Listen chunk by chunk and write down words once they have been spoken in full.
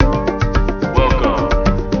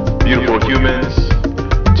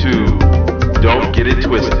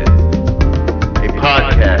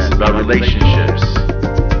relationships,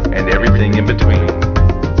 and everything in between.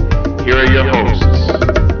 Here are your hosts,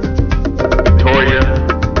 Victoria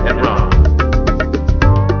and Ron.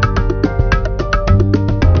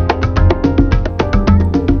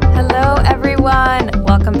 Hello, everyone.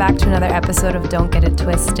 Welcome back to another episode of Don't Get It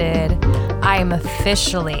Twisted. I am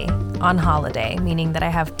officially on holiday, meaning that I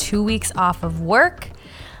have 2 weeks off of work.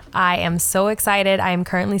 I am so excited. I am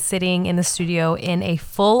currently sitting in the studio in a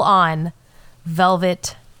full-on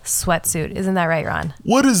velvet sweatsuit. Isn't that right, Ron?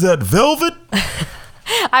 What is that, velvet?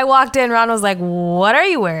 I walked in, Ron was like, what are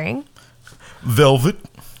you wearing? Velvet.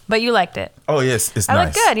 But you liked it. Oh, yes, it's I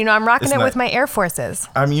nice. look good. You know, I'm rocking It's it nice. with my Air Forces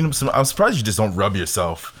I mean, I'm surprised you just don't rub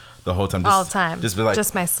yourself the whole time. all the time. Just be like,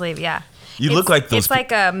 Just my sleeve, yeah. you look like those. It's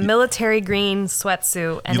like a military green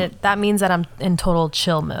sweatsuit, and that means that I'm in total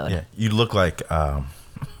chill mode. Yeah, you look like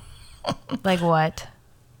Like what?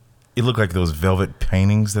 you look like those velvet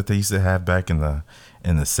paintings that they used to have back in the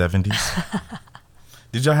 70s.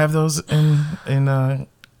 Did y'all have those in where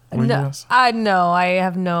you No, was? no, I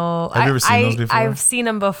have no. Have you ever seen those before? I've seen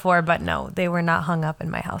them before, but no, they were not hung up in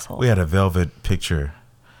my household. We had a velvet picture.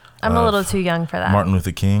 I'm a little too young for that. Martin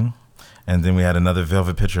Luther King, and then we had another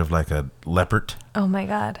velvet picture of like a leopard. Oh my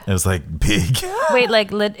God. It was like big, Wait,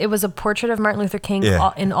 it was a portrait of Martin Luther King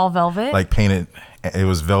Yeah. in all velvet? like painted. It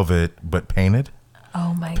was velvet, but painted.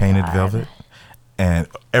 Oh my Painted God. velvet, and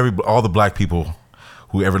all the black people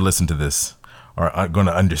who ever listen to this are going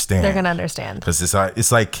to understand. They're going to understand. because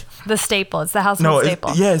it's like The staple. It's the household no,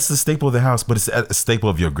 staple. it's the staple of the house, but it's a staple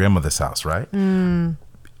of your grandmother's house, right?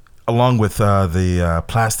 Along with the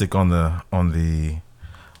plastic on the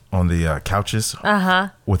couches.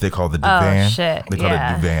 What they call the divan. Oh, shit. They call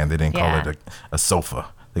Yeah. it divan. They didn't Yeah. call it a sofa.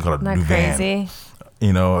 They call it Isn't that divan. crazy?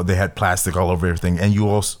 You know, they had plastic all over everything, and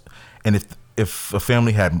if a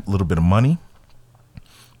family had a little bit of money,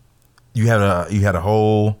 you had a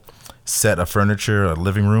whole set of furniture, a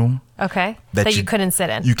living room Okay. that That you couldn't sit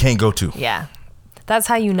in. You can't go to. Yeah. That's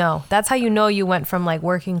how you know. That's how you know you went from like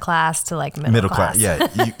working class to like middle class. Yeah,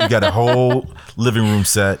 you got a whole living room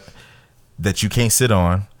set that you can't sit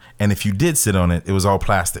on, and if you did sit on it, it was all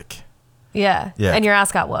plastic. Yeah. Yeah. And your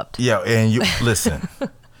ass got whooped. Yeah, and you listen.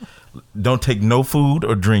 Don't take no food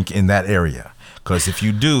or drink in that area, because if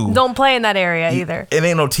you do, Don't play in that area either. it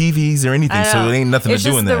ain't no TVs or anything, I so know. it ain't nothing It's to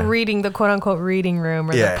do in just there. the quote unquote reading room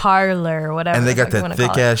or Yeah. the parlor or whatever. And they the got fuck you that wanna thick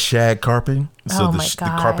call it. ass shag carpeting, so Oh the my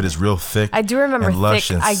God. carpet is real thick. I do remember and lush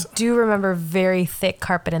thick. and I do remember very thick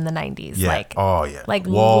carpet in the 90s. Yeah. Like, Oh, yeah. Like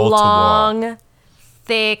Wall to wall. long,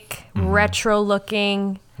 thick, retro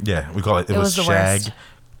looking. Yeah, we call it. It It was was the shag worst.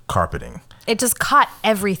 carpeting. It just caught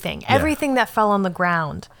everything. Everything that fell on the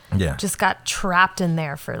ground. Yeah. Just got trapped in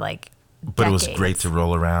there for like But it was decades. great to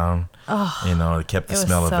roll around. You know, it kept the It was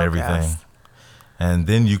smell so of everything. gross. And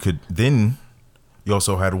then you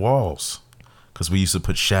also had walls, because we used to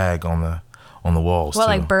put shag on the walls. What, too.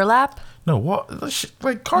 like burlap? No,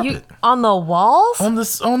 like carpet On the walls? on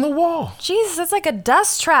the wall. Jesus, it's like a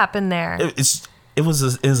dust trap in there. It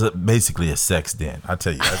was basically a sex den. I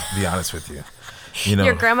tell you, I'll be honest with you. You know,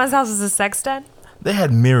 Your grandma's house was a sex den? they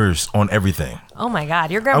had mirrors on everything. Oh my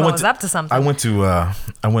God, your grandma was up to something.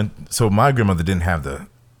 So my grandmother didn't have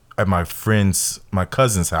at my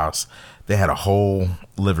cousin's house, they had a whole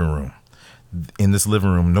living room. In this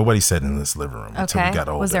living room, nobody sat in this living room until we Okay. got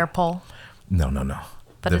older. Was there a pole? No.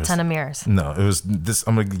 But There a ton of mirrors. No, it was this.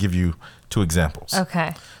 I'm going to give you two examples.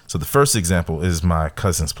 Okay. So the first example is my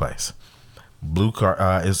cousin's place. Blue car.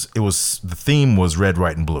 The theme was red,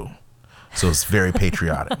 white, and blue. So it's very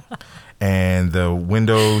patriotic. And the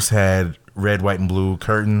windows had red, white, and blue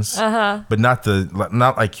curtains, but not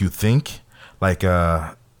like you think, like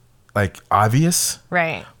obvious,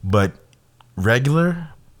 Right. but regular.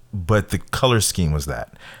 But the color scheme was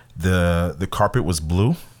that the carpet was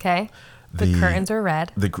blue. Okay. The The- curtains are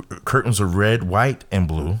red. The curtains are red, white, and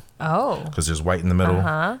blue, Oh. because there's white in the middle,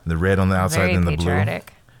 the red on the outside, Very and the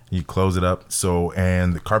patriotic. blue. You close it up. So,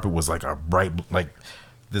 and the carpet was like a bright, like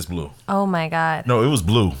this blue. Oh my God. No, it was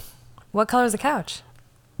blue. What color is the couch?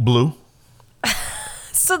 Blue.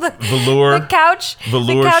 So the Velour. the couch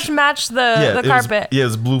Velour the couch sh- matched the it was- carpet.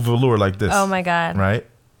 It's blue velour like this. Oh my God. Right?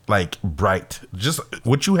 Like bright. Just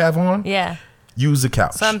what you have on. Yeah. Use the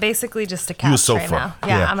couch. So I'm basically just a You a couch sofa. right now.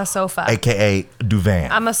 Yeah, I'm a sofa. AKA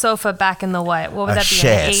divan. I'm a sofa back in the what? What would a that be? In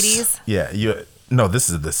chaise. the 80s? Yeah, no, this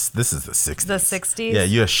is the 60s. The 60s? Yeah,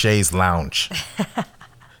 you're a chaise lounge.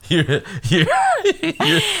 you're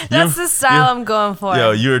That's the style I'm going for.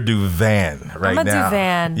 Yo, you're a divan right I'm a now.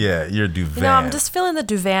 divan. Yeah, you're a divan. You know, I'm just feeling the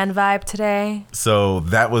divan vibe today. So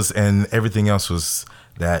that was, and everything else was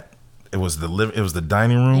that. It was the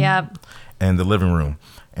dining room. Yep. And the living room,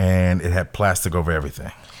 and it had plastic over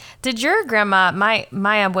everything. Did your grandma, my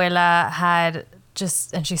abuela had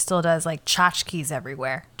just, and she still does, like tchotchkes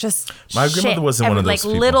everywhere. Just My grandmother wasn't one of those like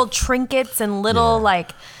people. little trinkets and little Yeah.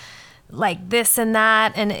 like this and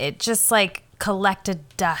that, and it just like collected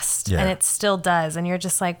dust, Yeah. and it still does. And you're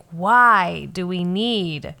just like, why do we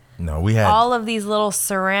need No, we had all of these little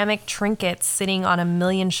ceramic trinkets sitting on a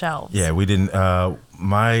million shelves? Yeah, we didn't.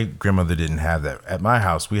 My grandmother didn't have that. At my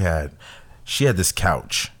house, she had this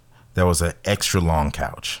couch that was an extra long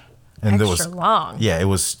couch, and there was Extra long? Yeah, it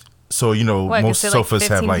was. So you know, What, most could sit, like, sofas have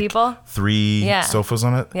 15 like people? 3 Yeah. sofas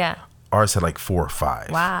on it. Yeah. Ours had like 4 or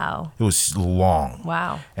 5. Wow. It was long.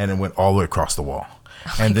 Wow. And it went all the way across the wall.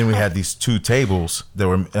 And then we had these 2 tables that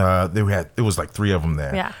were it was like 3 of them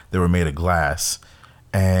there. Yeah. They were made of glass,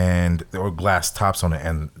 and there were glass tops on it,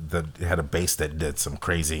 and it had a base that did some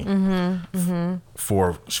crazy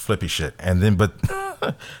for flippy shit. And then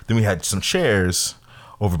then we had some chairs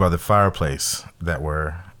over by the fireplace that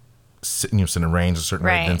were sitting arranged a certain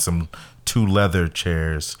way. Right. Then some 2 leather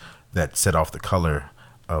chairs that set off the color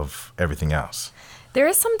of everything else. There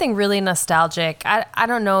is something really nostalgic. I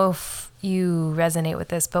don't know if you resonate with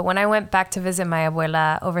this, but when I went back to visit my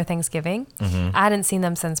abuela over Thanksgiving, I hadn't seen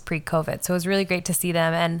them since pre-COVID. So it was really great to see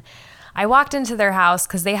them. And I walked into their house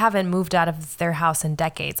because they haven't moved out of their house in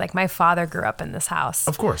decades. Like my father grew up in this house.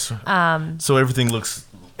 Of course. So everything looks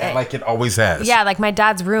like it always has. Yeah, like my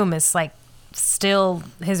dad's room is like still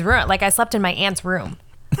his room. Like I slept in my aunt's room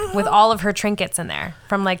with all of her trinkets in there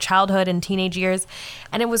from like childhood and teenage years.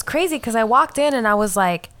 And it was crazy because I walked in and I was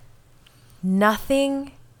like,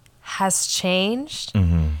 nothing has changed.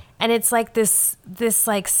 And it's like this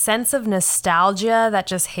like sense of nostalgia that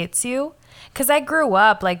just hits you. Because I grew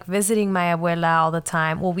up like visiting my abuela all the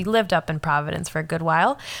time. Well, we lived up in Providence for a good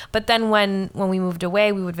while. But then when we moved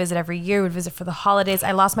away, we would visit every year. We would visit for the holidays.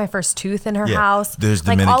 I lost my first tooth in her house. There's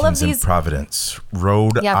like Dominicans in Providence,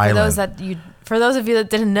 Rhode Island. For those of you that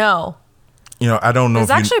didn't know, You know, I don't know there's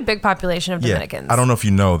if actually a big population of Dominicans. I don't know if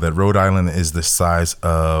you know that Rhode Island is the size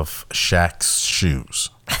of Shaq's shoes.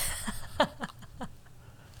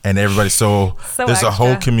 And everybody, so there's a whole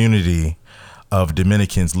extra. community of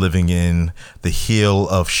Dominicans living in the heel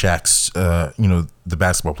of Shaq's, the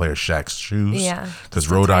basketball player Shaq's shoes. Yeah, because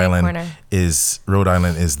just a Rhode tiny Island corner. is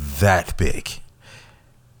that big.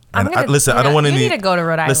 I'm And gonna- listen, I you don't know, want you any. need to go to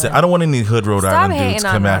Rhode Listen, Island. I don't want any hood Rhode Stop Island dudes hating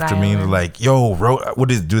on come Rhode after me. Island. Like, yo,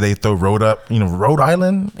 do they throw Rhode up? Rhode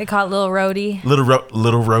Island, They call it Little Rhodey. Little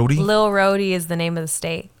Rhodey. Lil Rhodey is the name of the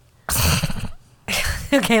state.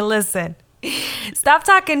 Okay, listen. Stop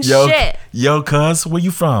talking shit. Yo, cuz, where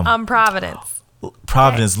you from? I'm Providence.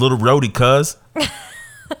 Providence, Little Rhodey, cuz.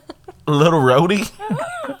 Little Rhodey?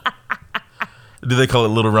 Do they call it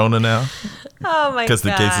Little Rona now? Oh my god. Because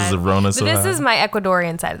the cases of Rona But so this high? is my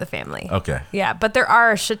Ecuadorian side of the family. Okay. Yeah, but there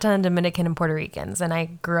are a shit ton of Dominican and Puerto Ricans, and I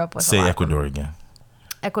grew up with Say a lot Ecuador again.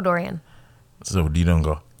 of them. Ecuadorian. So you don't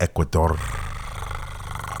go Ecuador.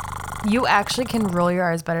 You actually can roll your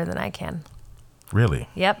R's better than I can. Really?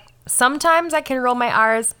 Yep. Sometimes I can roll my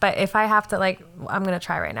R's, but if I have to, I'm going to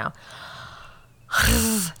try right now.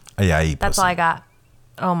 Yeah, I eat That's pussy. all I got.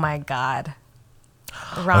 Oh my God.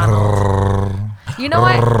 Ronald. You know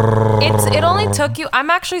what? It only took you, I'm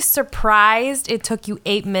actually surprised it took you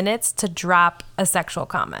 8 minutes to drop a sexual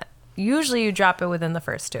comment. Usually you drop it within the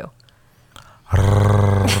first 2.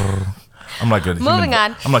 I'm like a Moving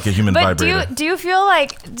on. I'm like a human But vibrator. do you feel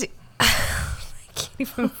like... I can't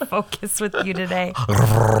even focus with you today.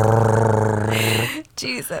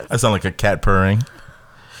 Jesus. I sound like a cat purring.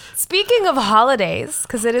 Speaking of holidays,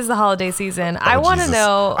 because it is the holiday season, I want to Jesus.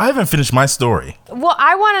 know... I haven't finished my story. Well,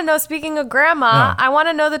 I want to know, speaking of grandma, Yeah. I want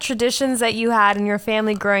to know the traditions that you had in your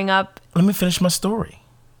family growing up. Let me finish my story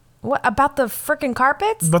What about the freaking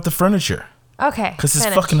carpets? about the furniture. Okay. 'Cause it's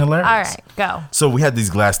finish. fucking hilarious. All right, go. So we had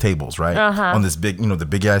these glass tables, right? Uh-huh. On this big, the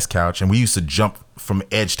big ass couch. And we used to jump from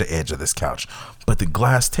edge to edge of this couch. But the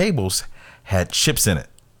glass tables had chips in it.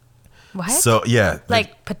 What? So, yeah.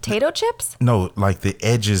 like potato chips? No, like the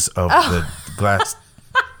edges of Oh. the glass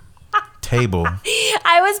table.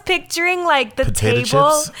 I was picturing like the Potato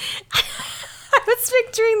table. chips? I was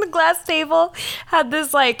picturing the glass table had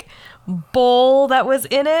this like bowl that was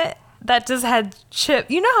in it that just had chip.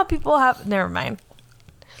 You know how people have. Never mind.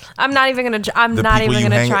 I'm not even gonna. I'm The not people even you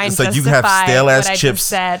gonna hang, try and it's like you justify have stale what ass I just chips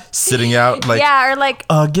said. sitting out. Like, Yeah, or like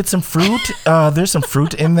get some fruit. There's some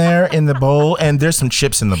fruit in there in the bowl, and there's some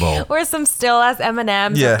chips in the bowl. or some still ass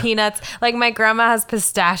M&Ms Yeah. or peanuts. Like my grandma has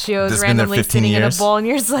pistachios That's been there randomly 15 sitting years. in a bowl, and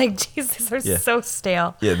you're just like, Jesus, these are Yeah. so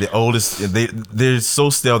stale. Yeah, the oldest. They're so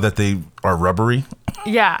stale that they are rubbery,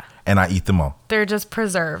 Yeah, and I eat them all. they're just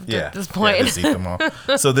preserved at this Yeah, point. just eat them all.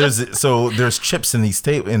 So there's chips in these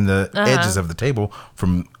in the edges of the table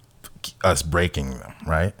from us breaking them,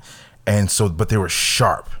 right? And so, but they were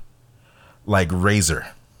sharp, like razor.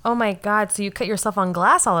 Oh my God. So you cut yourself on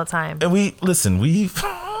glass all the time. And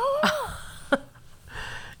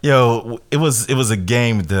yo, it was a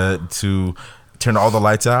game to turn all the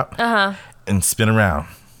lights out and spin around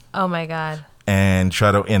Oh my God. and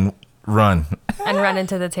try to run And run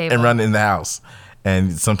into the table. and run in the house.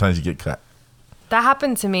 And sometimes you get cut. That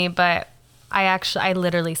happened to me, but I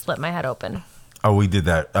literally split my head open. Oh, we did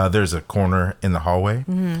that. There's a corner in the hallway,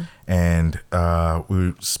 and we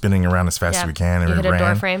were spinning around as fast as we can, and You we hit a ran,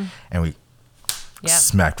 door frame? and we Yeah.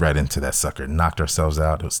 smacked right into that sucker, knocked ourselves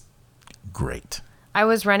out. It was great. I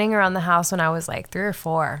was running around the house when I was like 3 or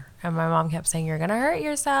 4, and my mom kept saying, "You're gonna hurt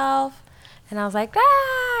yourself," and I was like,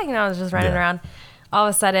 "Ah!" I was just running Yeah. around. All of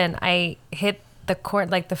a sudden, I hit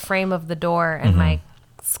the frame of the door, and my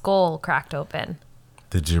skull cracked open.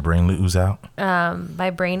 Did your brain ooze out? My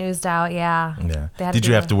brain oozed out. Yeah. Yeah. They had Did to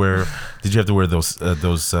you do have to wear? Did you have to wear those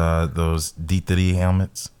D30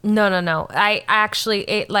 helmets? No. I actually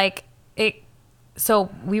it. So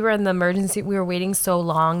we were in the emergency. We were waiting so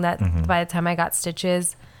long that by the time I got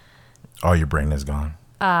stitches, All your brain is gone.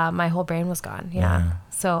 my whole brain was gone. Yeah. Yeah.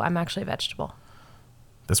 So I'm actually a vegetable.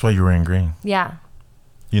 That's why you're wearing green. Yeah.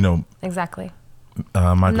 You know, Exactly. Michael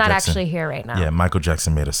I'm not Jackson. actually here right now. Yeah, Michael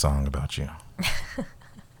Jackson made a song about you.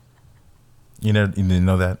 You didn't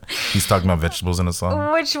know that? He's talking about vegetables in a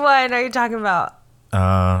song. Which one are you talking about?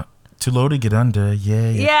 Too low to get under, yeah.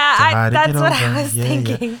 Yeah, Too high to that's get what I over, was yeah.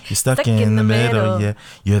 thinking. You're stuck in the middle, yeah.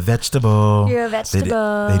 You're a vegetable. You're a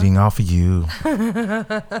vegetable. They didn't offer you.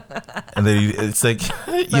 And it's like,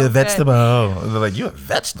 you're a good. vegetable. And they're like, you're a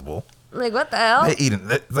vegetable? Like, what the hell? They eating,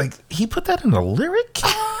 like, he put that in a lyric?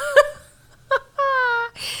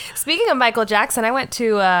 Speaking of Michael Jackson, I went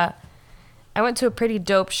to a pretty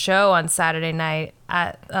dope show on Saturday night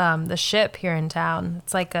at the Ship here in town.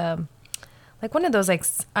 It's like one of those like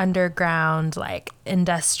underground like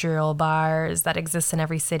industrial bars that exist in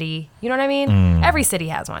every city. You know what I mean? Every city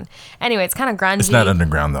has one. Anyway, it's kind of grungy. It's not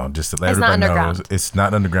underground though. Just to let It's not everybody know, underground. it's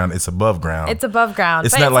not underground. It's above ground. It's above ground.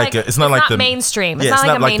 It's but not like it's not like the mainstream. Yeah, It's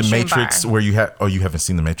not like a the mainstream Matrix bar. where you have. Oh, you haven't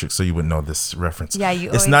seen the Matrix, so you wouldn't know this reference. Yeah, you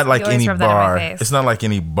It's always- not like you always any rub that in my bar. face. It's not like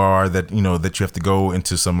any bar that that you have to go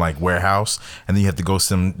into some like warehouse and then you have to go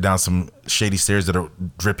down some shady stairs that are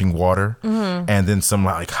dripping water, and then some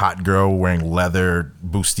like hot girl wearing leather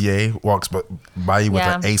bustier walks by you with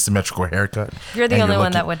Yeah. an asymmetrical haircut. You're the And only one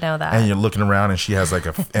looking- that would know that. And you're looking around and she has like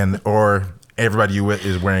or everybody you with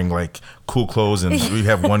is wearing like cool clothes, and we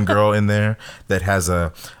have one girl in there that has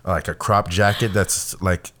a crop jacket that's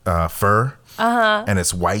like fur, and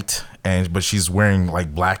it's white, but she's wearing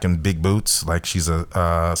like black and big boots, like she's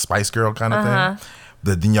a Spice Girl kind of thing.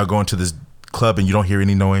 But then y'all go into this club and you don't hear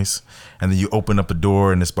any noise, and then you open up the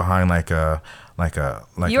door and it's behind like a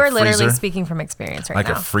You are literally freezer, speaking from experience right like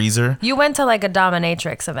now. a freezer. You went to like a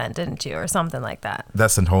dominatrix event, didn't you, or something like that?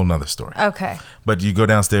 That's a whole nother story. Okay. But you go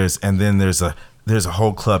downstairs and then there's a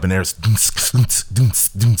whole club and there's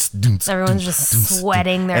Everyone's just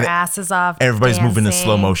sweating their and asses off. everybody's moving in dancing.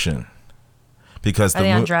 slow motion because Are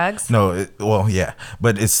they on drugs? No, well, yeah,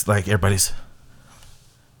 but it's like everybody's,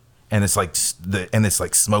 and it's like it's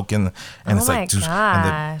like smoking, and Oh it's like, my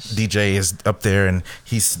gosh. and the DJ is up there, and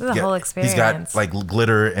he's is a whole He's got experience. like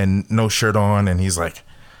glitter and no shirt on, and he's like.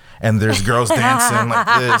 And there's girls dancing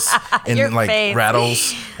like this, and Your like face.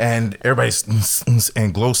 rattles, and everybody's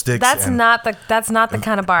and glow sticks. That's and not the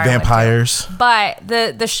kind of bar. I went to. vampires. But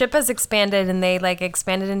the Ship has expanded, and they like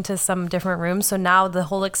expanded into some different rooms. So now the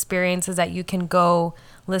whole experience is that you can go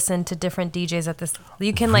listen to different DJs at this.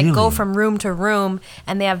 You can like go Really? from room to room,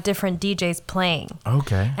 and they have different DJs playing.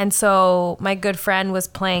 Okay. And so my good friend was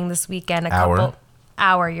playing this weekend.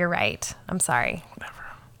 Hour. You're right. I'm sorry. Whatever.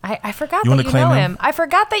 I forgot You that wanna you claim know him? him. I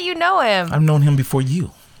forgot that you know him. I've known him before you.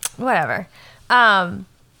 Whatever. Have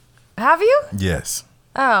you? Yes.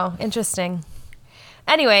 Oh, interesting.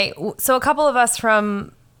 Anyway, so a couple of us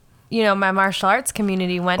from, my martial arts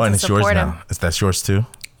community went Oh, and to it's yours support him. now. Is that yours too?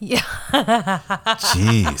 Yeah,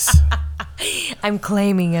 Jeez. I'm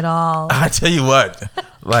claiming it all. I tell you what,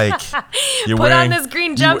 like you're Put wearing on this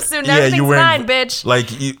green jumpsuit and everything's mine, bitch.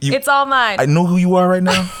 Like you, It's all mine. I know who you are right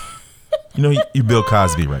now. You know you Bill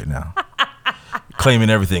Cosby right now, claiming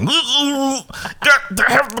everything. Got to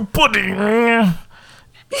have the pudding. That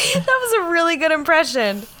was a really good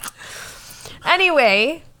impression.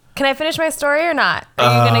 Anyway, can I finish my story or not?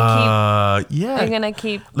 Are you gonna Yeah. Are you gonna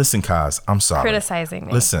keep Listen, Cos, I'm sorry. criticizing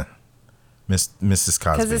me? Listen, Mrs.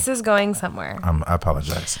 Cosby. Because this is going somewhere. I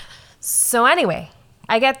apologize. So anyway,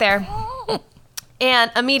 I get there,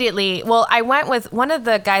 And immediately, well, I went with one of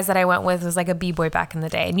the guys that I went with was like a b-boy back in the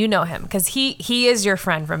day, and you know him because he is your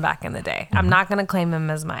friend from back in the day. I'm not gonna claim him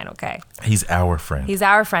as mine, okay? He's our friend. He's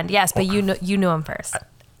our friend, yes, but you knew him first.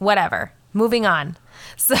 Whatever. Moving on.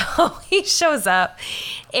 So he shows up,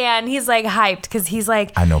 and he's like hyped because he's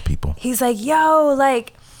like, I know people. He's like, yo,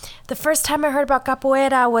 like. The first time I heard about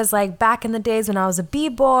capoeira was like back in the days when I was a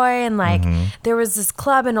b-boy, and like there was this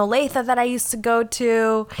club in Olathe that I used to go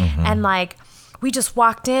to, and like we just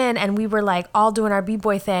walked in and we were like all doing our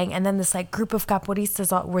b-boy thing, and then this like group of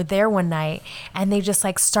capoeiristas were there one night, and they just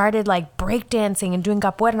like started like breakdancing and doing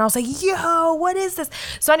capoeira, and I was like, yo, what is this?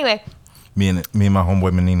 So anyway, me and my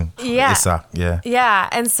homeboy Menino. Yeah. Issa, yeah. Yeah.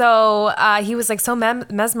 And so he was like so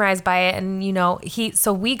mesmerized by it. And, you know,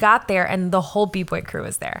 so we got there and the whole B-boy crew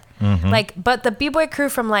was there. Like, but the B-boy crew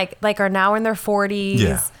from like are now in their 40s.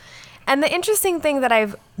 Yeah. And the interesting thing that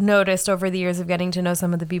I've noticed over the years of getting to know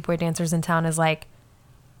some of the B-boy dancers in town is like,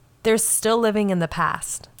 they're still living in the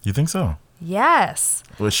past. You think so? Yes.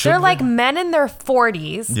 Well, they're like men in their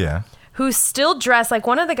 40s. Yeah. Who still dress like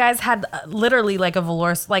one of the guys had literally like a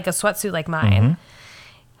velour, like a sweatsuit like mine.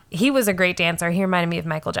 He was a great dancer. He reminded me of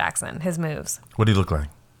Michael Jackson, his moves. What did he look like?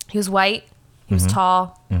 He was white. He was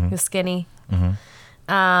tall. He was skinny.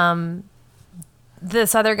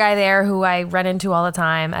 This other guy there who I run into all the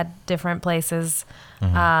time at different places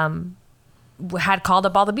had called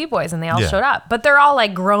up all the B-boys and they all Yeah. showed up. But they're all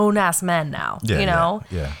like grown-ass men now, Yeah, you know?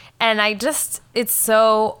 Yeah. And it's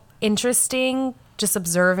so interesting just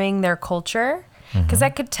observing their culture because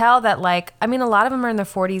I could tell that like, I mean, a lot of them are in their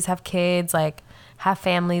 40s, have kids, like have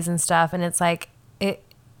families and stuff. And it's like,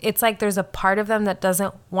 it's like there's a part of them that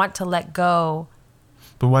doesn't want to let go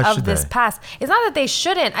But why of should this they? past. It's not that they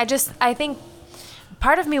shouldn't. I think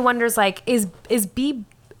part of me wonders like, is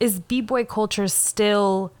B-boy culture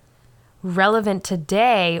still relevant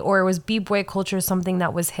today, or was B-boy culture something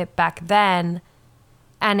that was hip back then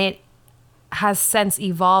and it has since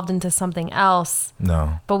evolved into something else?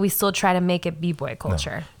 No. But we still try to make it B-boy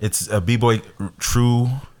culture. It's a B-boy true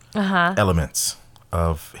elements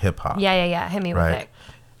of hip hop. Yeah. Hit me with Right. it.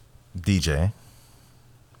 DJ,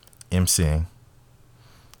 MCing,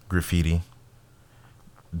 graffiti,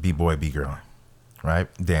 B-boy, B-girl, right?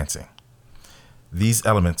 Dancing. These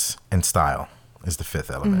elements and style is the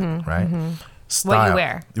fifth element, right? Style, What you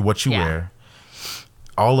wear. What you Yeah. wear.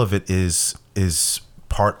 All of it is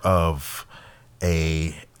part of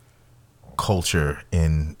a culture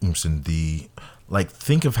in the, like,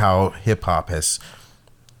 think of how hip hop is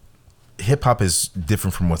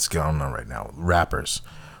different from what's going on right now. Rappers,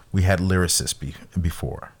 we had lyricists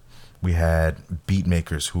before. We had beat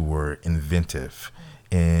makers who were inventive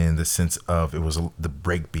in the sense of it was the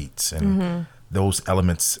break beats and those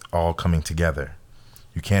elements all coming together.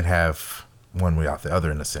 You can't have one without the other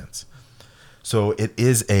in a sense. So it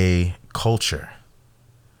is a culture.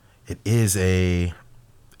 It is a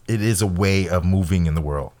way of moving in the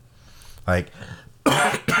world. Like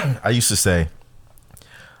I used to say,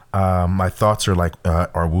 my thoughts are like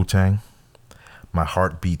are Wu-Tang. My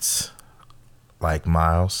heart beats like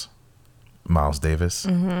Miles Davis.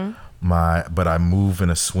 But I move in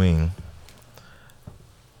a swing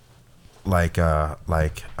like a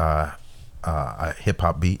hip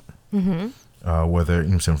hop beat. Whether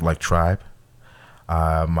like Tribe.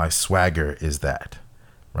 My swagger is that,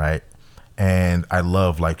 right? And I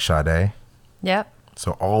love like Sade. Yep.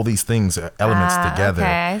 So all these things are elements together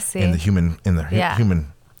okay, I see. in the human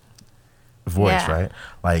human voice, Yeah. right?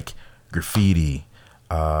 Like graffiti,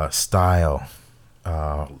 style,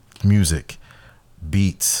 music,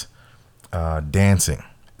 beats, dancing.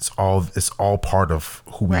 It's all part of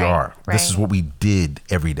who we Right, are. This is right. what we did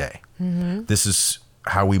every day. This is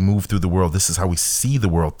how we move through the world. This is how we see the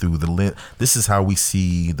world through the lens. This is how we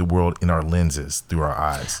see the world in our lenses, through our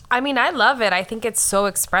eyes. I mean, I love it. I think it's so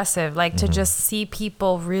expressive, like to just see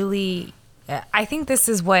people really. I think this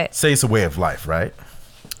is what Say it's a way of life, right?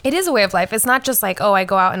 it is, a way of life. It's not just like, oh, I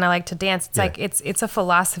go out and I like to dance. It's Yeah. like it's a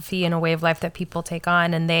philosophy and a way of life that people take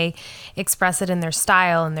on, and they express it in their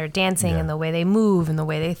style and their dancing Yeah. and the way they move and the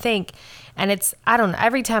way they think. And it's, I don't know,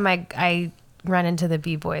 every time I run into the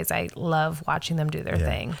B-boys, I love watching them do their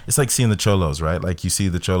thing. It's like seeing the cholos, right? Like you see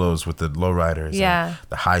the cholos with the lowriders, Yeah. and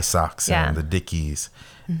the high socks, Yeah. and the Dickies,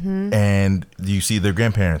 and you see their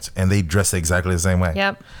grandparents, and they dress exactly the same way.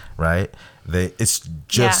 Yep. Right? It's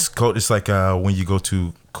just it's like when you go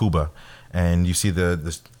to Cuba, and you see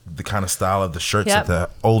the kind of style of the shirts Yep. that the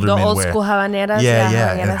older The men old wear. school habaneras. Yeah,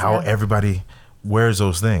 habaneras, and how yeah. everybody wears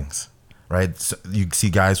those things. Right, so you see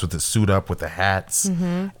guys with the suit up, with the hats,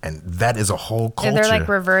 and that is a whole culture. And they're like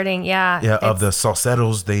reverting, of the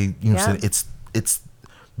salseros. They, Yeah. it's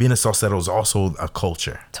being a salsero is also a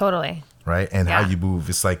culture, Totally. right? And Yeah. how you move.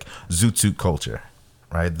 It's like zoot suit culture,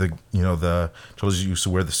 right? The cholos used to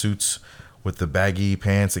wear the suits with the baggy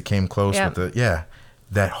pants that came close Yep. with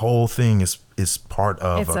that whole thing is part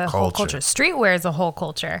of It's a a culture. whole culture. Streetwear is a whole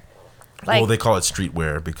culture. Well, they call it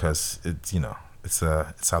streetwear because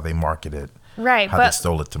it's how they market it. Right, How they but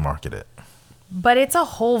stole it to market it. but it's a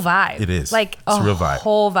whole vibe. It is. Like It's a real vibe.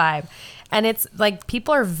 whole vibe. And it's like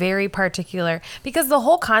people are very particular because the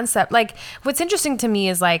whole concept, like what's interesting to me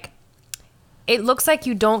is like it looks like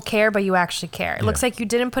you don't care, but you actually care. It looks like you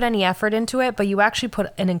didn't put any effort into it, but you actually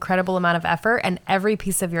put an incredible amount of effort, and every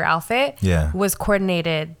piece of your outfit was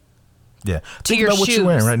coordinated Yeah. to Think your about shoes. what you're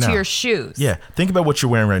wearing right now. To your shoes. Yeah. Think about what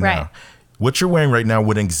you're wearing right Right. now. What you're wearing right now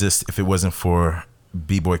wouldn't exist if it wasn't for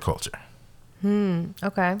B-boy culture,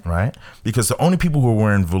 Okay. right? Because the only people who were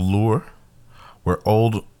wearing velour were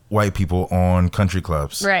old white people on country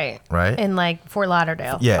clubs. Right. Right? In like Fort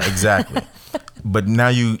Lauderdale. Yeah, exactly. But now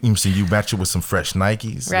you match it with some fresh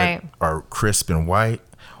Nikes Right. that are crisp and white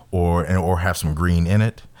or have some green in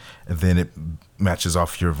it. And then it matches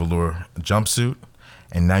off your velour jumpsuit.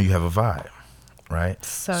 And now you have a vibe, right?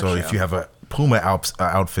 So if true. you have a Puma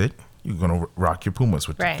outfit, you're going to rock your Pumas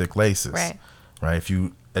with Right. the thick laces. Right. Right? If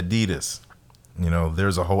you Adidas,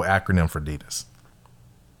 there's a whole acronym for Adidas.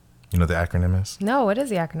 You know what the acronym is? No, what is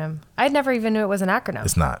the acronym? I never even knew it was an acronym.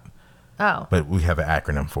 It's not. Oh. But we have an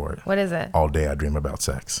acronym for it. What is it? All day I dream about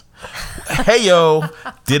sex. Hey yo,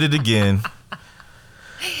 did it again.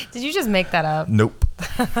 Did you just make that up? Nope.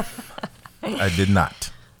 I did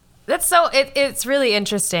not. That's so it's really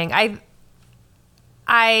interesting.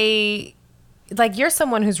 I like you're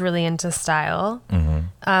someone who's really into style,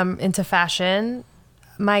 into fashion.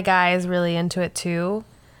 My guy is really into it too.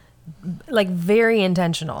 Like very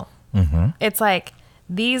intentional. It's like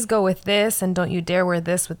these go with this, and don't you dare wear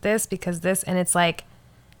this with this because this, and it's like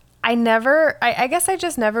I guess I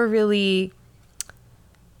just never really.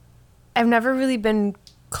 I've never really been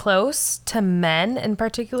close to men in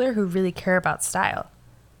particular who really care about style.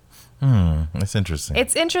 That's interesting.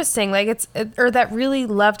 It's interesting, like or that really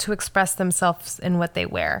love to express themselves in what they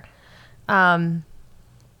wear.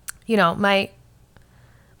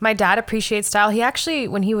 My dad appreciates style. He actually,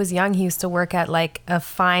 when he was young, he used to work at like a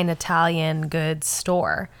fine Italian goods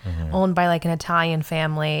store owned by like an Italian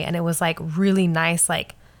family. And it was like really nice,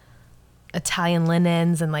 like Italian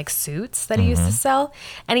linens and like suits that he used to sell.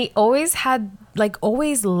 And he always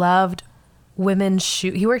loved women's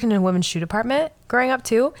shoe. He worked in a women's shoe department growing up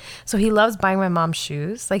too. So he loves buying my mom's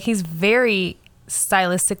shoes. Like he's very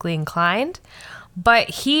stylistically inclined, but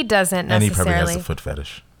he doesn't necessarily. And he probably has a foot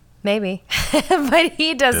fetish. Maybe, but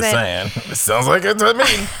he doesn't. Just saying. It sounds like it to me.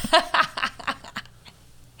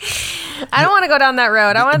 I don't want to go down that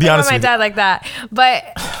road. I want to Be think about honest my with you. dad like that.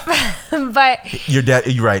 But Your dad,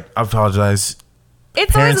 you're right. I apologize.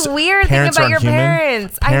 it's always weird thinking about your aren't human.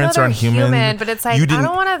 parents. I know Parents they're aren't human. but it's like, I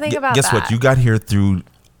don't want to think about Guess that. what? You got here through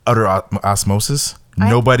utter osmosis.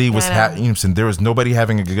 Nobody was there was nobody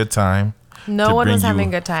having a good time. No to one bring was having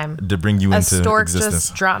you- a good time. To bring you A into stork existence.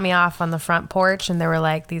 just dropped me off on the front porch, and they were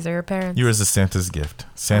like, "These are your parents." You were as a Santa's gift.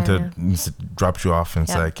 Santa dropped you off and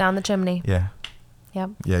it's Yep, like, down the chimney. yeah. Yep.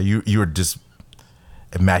 Yeah, you were just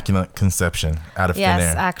immaculate conception out of thin Yes,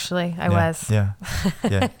 air. actually, I Yeah, was. Yeah.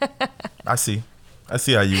 Yeah. I see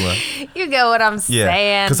how you were. You get what I'm Yeah.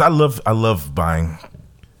 saying? Because I love buying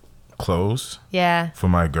clothes Yeah. for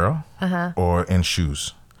my girl or and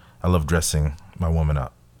shoes. I love dressing my woman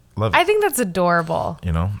up. Love it. I think that's adorable.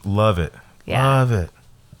 Love it. Yeah. Love it.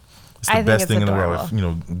 It's the I think best it's thing in the world.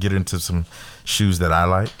 adorable. If, get into some shoes that I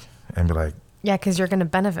like and be like, Yeah, because you're going to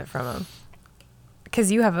benefit from them.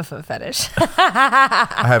 Because you have a foot fetish.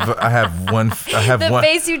 I have one. The one.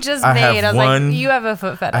 face you just I have made, I was one- like, you have a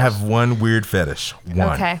foot fetish. I have one weird fetish.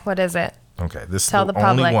 One. Okay, what is it? Okay. This Tell is the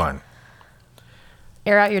only public. one.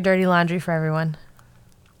 Air out your dirty laundry for everyone.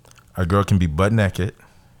 A girl can be butt naked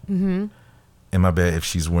in my bed if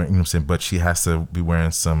she's wearing, but she has to be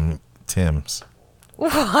wearing some Timbs.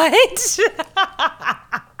 What?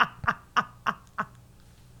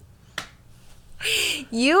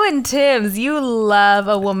 You and Tim's, you love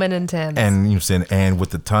a woman in Tim's. And and with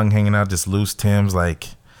the tongue hanging out, just loose Timbs,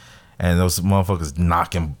 and those motherfuckers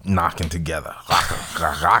knocking together,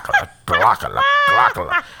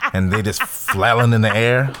 and they just flailing in the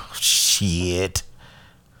air. Shit.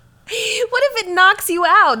 What if it knocks you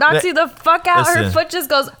out? Knocks you the fuck out. Her Listen. foot just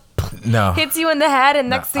goes, No. hits you in the head, and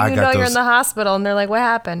next thing I you got know, you're those- in the hospital, and they're like, what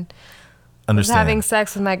happened? I was Understand. having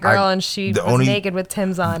sex with my girl, and she the was only- naked with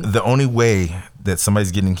Tim's on. The only way that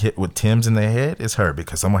somebody's getting hit with Timbs in their head is her,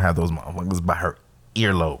 because I'm gonna have those motherfuckers by her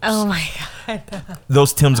earlobes. Oh my God.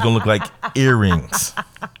 Those Timbs gonna look like earrings.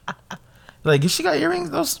 Like, if she got earrings,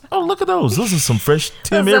 look at those. Those are some fresh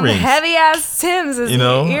Tim Some earrings. heavy ass Timbs as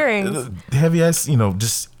earrings. Heavy ass,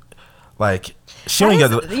 just like she only got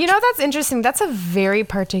the. That's interesting. That's a very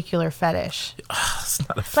particular fetish. It's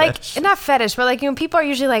not a fetish. Like, not fetish, but like, people are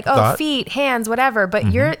usually like, oh, Thought. feet, hands, whatever. But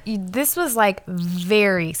this was like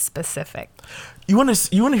very specific. You want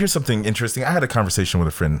to hear something interesting? I had a conversation with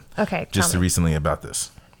a friend. Okay, just tell me. recently about this.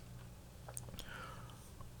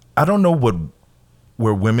 I don't know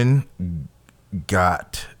where women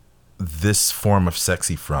got this form of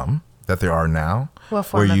sexy from that there are now. What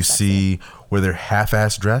form where of you sexy? see where they're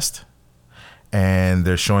half-ass dressed and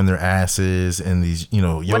they're showing their asses in these,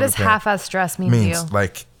 yoga What does pants. half-ass dress mean to you? Means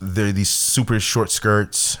like they're these super short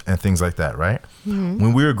skirts and things like that, right? Mm-hmm.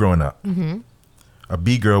 When we were growing up, a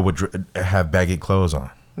B girl would have baggy clothes on.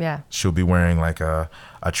 Yeah, She'll be wearing like a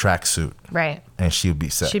tracksuit right. and she'll be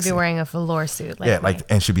sexy. She'd be wearing a velour suit.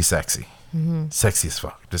 and she'd be sexy. Sexy as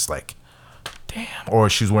fuck. Just like, damn. Or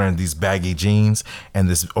she's wearing these baggy jeans and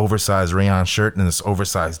this oversized rayon shirt and this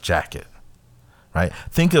oversized jacket, right?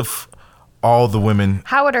 Think of all the women.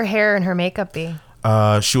 How would her hair and her makeup be?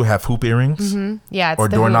 She'll have hoop earrings Yeah, it's or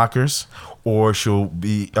the door hoop. knockers, or she'll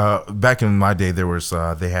be, back in my day, there was,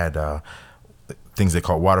 they had things they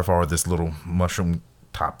called waterfall, or this little mushroom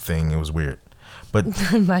top thing. It was weird. But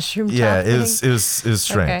Mushroom top yeah, thing? it was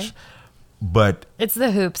strange. Okay. But It's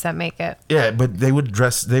the hoops that make it. yeah, but they would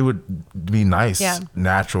be nice, Yeah.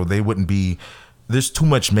 natural. They wouldn't be, there's too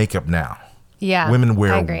much makeup now. Yeah, Women I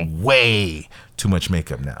wear agree. way too much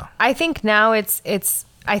makeup now. I think now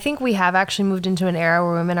I think we have actually moved into an era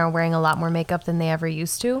where women are wearing a lot more makeup than they ever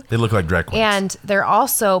used to. They look like drag queens. And they're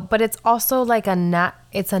also, but it's also like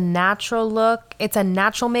it's a natural look. It's a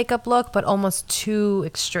natural makeup look, but almost too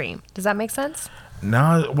extreme. Does that make sense?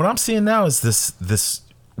 Now, what I'm seeing now is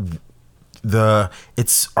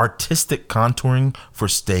it's artistic contouring for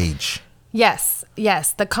stage. Yes.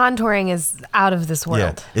 The contouring is out of this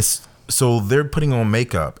world. Yeah, so they're putting on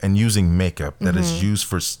makeup and using makeup that is Mm-hmm. used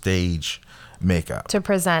for stage makeup. To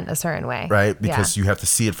present a certain way. Right? Because you have to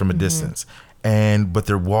see it from a distance. But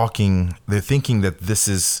they're thinking that this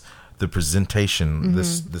is the presentation,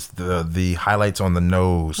 the highlights on the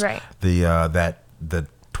nose, Right. the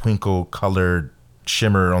twinkle colored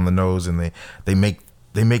shimmer on the nose, and they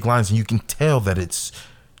make lines, and you can tell that it's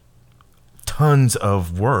tons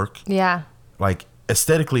of work. Yeah. Like,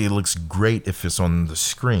 aesthetically, it looks great if it's on the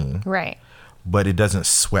screen, Right. but it doesn't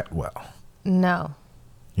sweat well. No.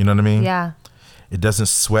 You know what I mean? Yeah. It doesn't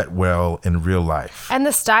sweat well in real life. And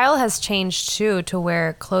the style has changed too, to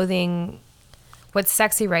where what's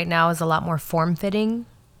sexy right now is a lot more form-fitting,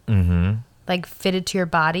 like fitted to your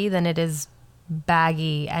body, than it is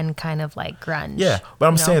baggy and kind of like grunge. Yeah, but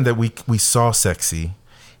I'm you know? saying that we saw sexy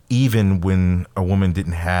even when a woman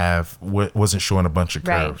wasn't showing a bunch of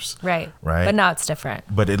curves. Right. Right. But now it's different.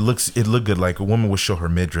 But it looked good. Like, a woman would show her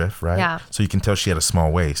midriff, right? Yeah. So you can tell she had a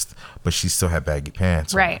small waist, but she still had baggy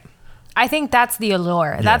pants on. Right. I think that's the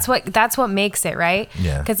allure. Yeah. That's what makes it, right?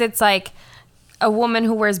 Yeah. Because it's like a woman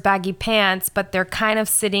who wears baggy pants, but they're kind of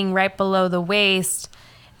sitting right below the waist,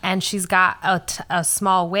 and she's got a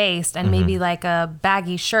small waist and maybe like a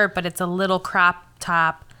baggy shirt, but it's a little crop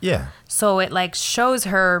top. Yeah. So it like shows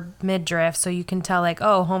her midriff, so you can tell like,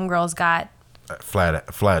 oh, homegirl's got, Flat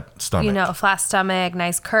stomach. a flat stomach,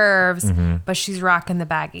 nice curves, but she's rocking the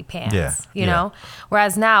baggy pants. Yeah, You yeah. know?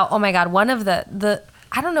 Whereas now, oh my God, one of the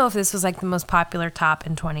I don't know if this was like the most popular top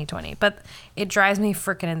in 2020, but it drives me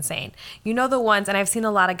freaking insane. You know the ones, and I've seen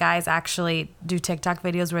a lot of guys actually do TikTok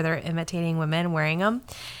videos where they're imitating women wearing them,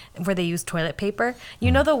 where they use toilet paper.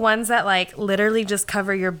 You know the ones that like literally just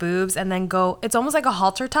cover your boobs and then go, it's almost like a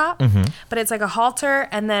halter top, but it's like a halter,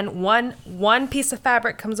 and then one piece of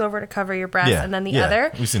fabric comes over to cover your breast, Yeah, and then the yeah,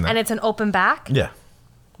 other, we've seen that. and it's an open back. Yeah.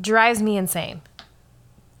 Drives me insane.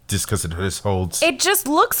 Just because it just holds. It just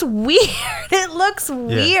looks weird. It looks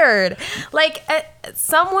weird. Like,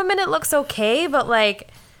 some women it looks okay, but like,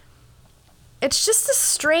 it's just a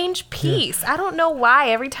strange piece. I don't know why.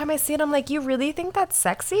 Every time I see it, I'm like, you really think that's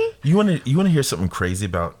sexy? You want to hear something crazy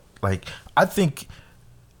about, like, I think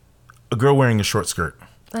a girl wearing a short skirt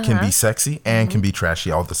can be sexy and can be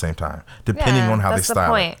trashy all at the same time, depending Yeah, on how they that's the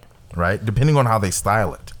style point. it. Right? Depending on how they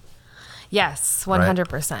style it. Yes,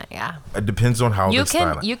 100%. Yeah. It depends on how they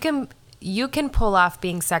style it. You can pull off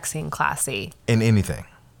being sexy and classy In anything.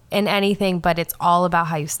 in anything, but it's all about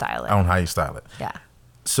how you style it. On how you style it. Yeah.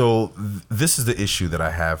 So this is the issue that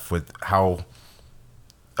I have with how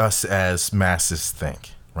us as masses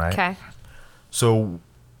think, right? Okay. So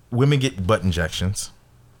women get butt injections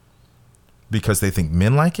because they think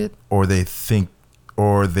men like it, or they think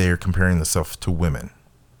or they're comparing themselves to women,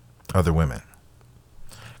 other women.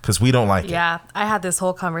 Because we don't like it. Yeah, I had this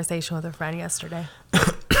whole conversation with a friend yesterday.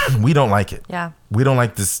 We don't like it. Yeah. We don't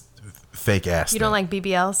like this fake ass You thing. don't like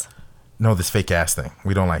BBLs? No, this fake ass thing.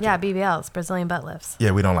 We don't like Yeah, it. BBLs, Brazilian butt lifts. Yeah,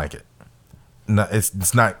 we don't like it. No,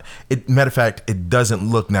 it's not. Matter of fact, it doesn't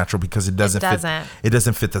look natural because it doesn't. It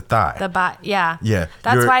doesn't fit the thigh. Yeah. Yeah.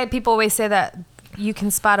 That's why people always say that you can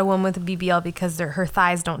spot a woman with a BBL because her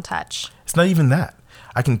thighs don't touch. It's not even that.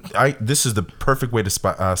 This is the perfect way to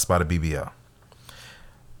spot a BBL.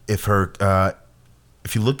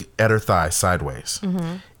 If you look at her thigh sideways,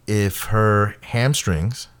 if her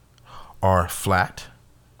hamstrings are flat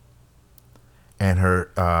and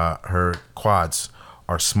her quads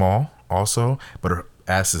are small also, but her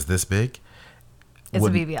ass is this big, It's a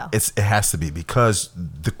BBL. It has to be because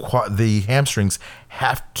the hamstrings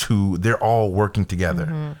they're all working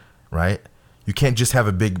together, right? You can't just have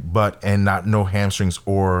a big butt and no hamstrings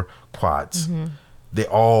or quads. They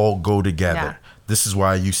all go together. Yeah. This is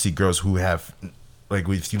why you see girls who have, like,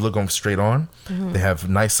 if you look them straight on, they have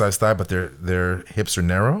nice sized thigh, but their hips are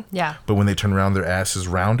narrow. Yeah. But when they turn around, their ass is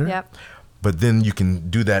rounder. Yep. But then you can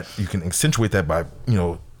do that. You can accentuate that by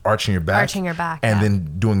arching your back. And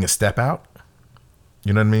then doing a step out.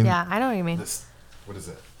 You know what I mean? Yeah, I know what you mean. What is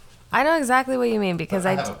it? I know exactly what you mean because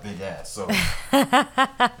I have a big ass, so.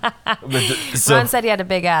 Ron said he had a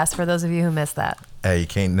big ass. For those of you who missed that. Hey, you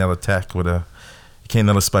can't nail a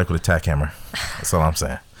spike with a tack hammer. That's all I'm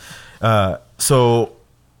saying. So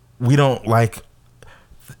we don't like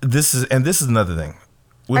this is another thing.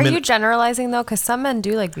 Are you generalizing though? Because some men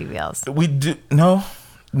do like BBLs. We do. No,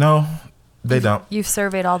 they don't. You've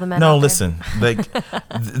surveyed all the men. No, out there. listen. Like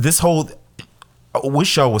this whole. I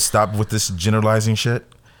wish y'all would stop with this generalizing shit.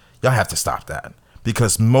 Y'all have to stop that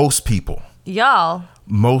because most people.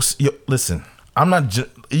 Listen. I'm not.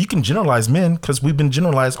 You can generalize men because we've been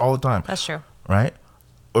generalized all the time. That's true. Right?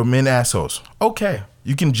 Or men assholes. Okay,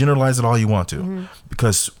 you can generalize it all you want to,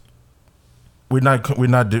 because we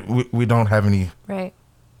don't have any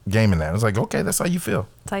game in that. It's like, okay, that's how you feel.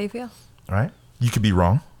 That's how you feel. Right? You could be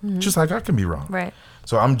wrong, just like I can be wrong. Right.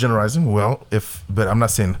 So I'm generalizing. But I'm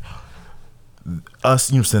not saying us.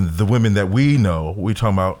 Saying the women that we know. We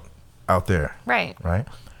talking about out there. Right. Right.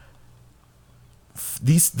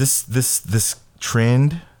 This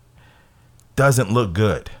trend doesn't look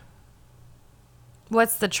good.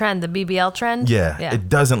 What's the trend? The BBL trend? Yeah. It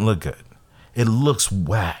doesn't look good. It looks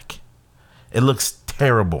whack. It looks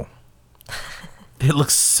terrible. It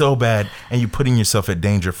looks so bad, and you're putting yourself at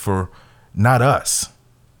danger for not us.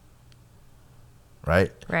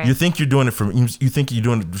 Right? Right. You think you're doing it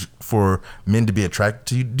for men to be attracted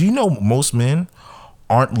to you? Do you know most men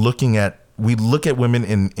aren't looking at? We look at women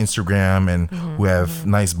in Instagram and who have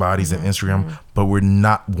nice bodies in Instagram, but we're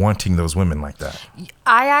not wanting those women like that.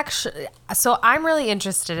 So I'm really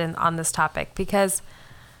interested on this topic because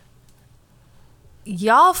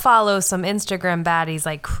y'all follow some Instagram baddies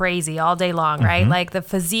like crazy all day long, right? Like the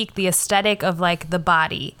physique, the aesthetic of like the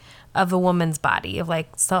body of a woman's body, of like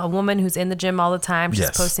a woman who's in the gym all the time. She's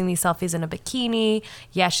posting these selfies in a bikini.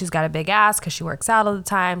 Yeah, she's got a big ass because she works out all the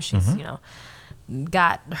time. She's,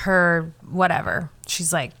 got her whatever.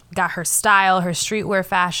 She's like got her style, her streetwear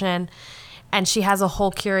fashion, and she has a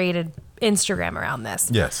whole curated Instagram around this.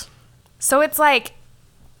 Yes. So it's like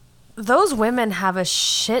those women have a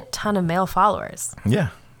shit ton of male followers. Yeah.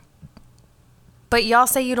 But y'all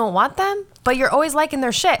say you don't want them, but you're always liking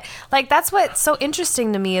their shit. Like that's what's so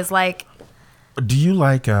interesting to me is like. Do you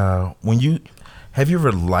like have you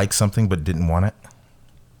ever liked something but didn't want it?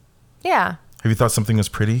 Yeah. Have you thought something was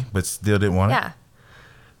pretty but still didn't want it? Yeah.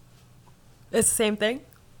 It's the same thing.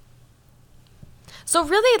 So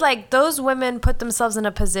really, like, those women put themselves in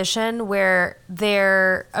a position where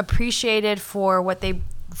they're appreciated for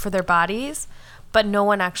their bodies, but no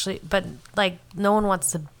one wants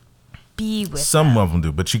to be with Some of them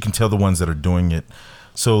do, but you can tell the ones that are doing it.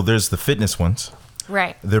 So there's the fitness ones.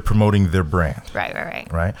 Right. They're promoting their brand.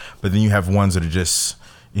 Right. But then you have ones that are just,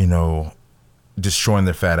 destroying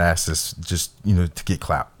their fat asses just, to get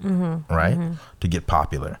clout, right? To get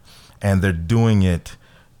popular. And they're doing it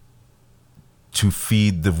to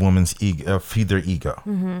feed the woman's ego, feed their ego.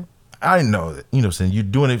 I know that, saying you're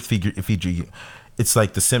doing it to feed your ego. It's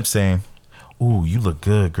like the simp saying, "Ooh, you look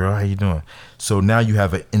good, girl. How you doing?" So now you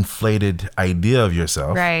have an inflated idea of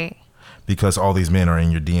yourself. Right. Because all these men are in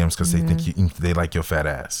your DMs because they think they like your fat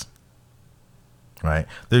ass. Right?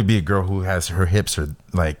 There'd be a girl who has her hips are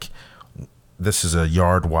like, this is a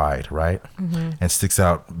yard wide, right? And sticks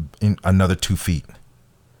out in another 2 feet.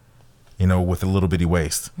 With a little bitty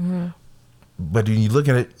waist. But when you look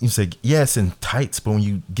at it, you say, yeah, it's in tights. But when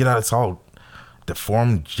you get out,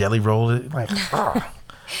 deformed jelly roll. Like, oh.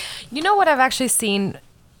 You know what I've actually seen?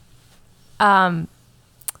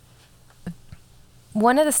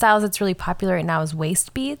 One of the styles that's really popular right now is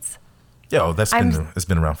waist beads. Yo, it's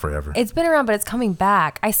been around forever. It's been around, but it's coming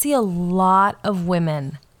back. I see a lot of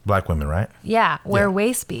women. Black women, right? Yeah, wear Yeah.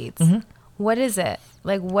 waist beads. What is it?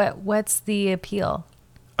 Like, what's the appeal?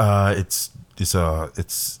 It's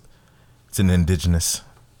an indigenous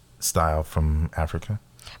style from Africa.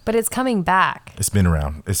 But it's coming back. It's been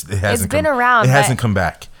around. It hasn't been come, around, It but- hasn't come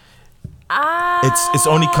back. It's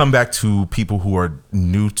only come back to people who are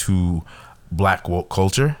new to Black woke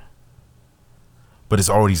culture. But it's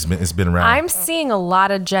been around. I'm seeing a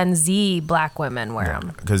lot of Gen Z Black women wear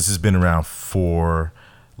them. Because it's been around for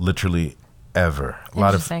literally ever. A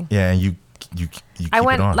lot of Interesting. and you keep I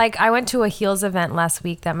went it on. I went to a heels event last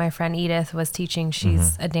week that my friend Edith was teaching.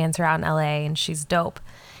 She's a dancer out in LA and she's dope.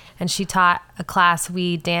 And she taught a class.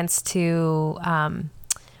 We danced to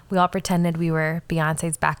we all pretended we were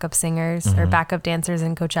Beyonce's backup singers or backup dancers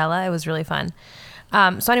in Coachella. It was really fun.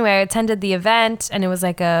 So anyway, I attended the event and it was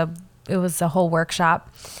a whole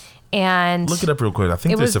workshop. And Look it up real quick. I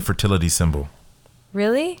think it there's was- a fertility symbol.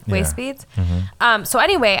 really? Yeah. Waist beads? So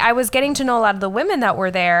anyway, I was getting to know a lot of the women that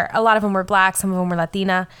were there. A lot of them were Black. Some of them were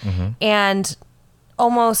Latina. And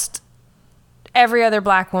almost every other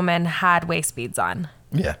Black woman had waist beads on.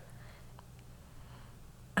 Yeah.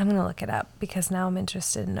 I'm going to look it up because now I'm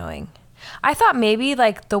interested in knowing. I thought maybe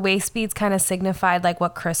like the waist beads kind of signified like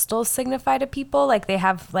what crystals signify to people. Like they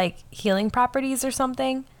have like healing properties or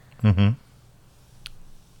something.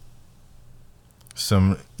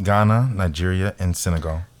 Some Ghana, Nigeria, and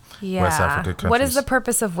Senegal. Yeah. West Africa countries. What is the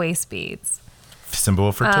purpose of waist beads? Symbol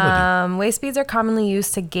of fertility. Waist beads are commonly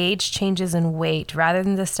used to gauge changes in weight. Rather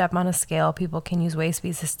than to step on a scale, people can use waist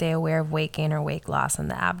beads to stay aware of weight gain or weight loss in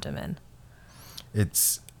the abdomen.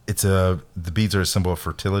 The beads are a symbol of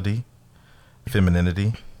fertility,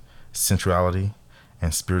 femininity, sensuality,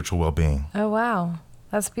 and spiritual well-being. Oh, wow.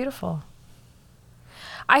 That's beautiful.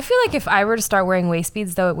 I feel like if I were to start wearing waist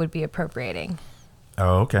beads, though, it would be appropriating.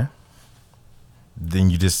 Oh, okay. Then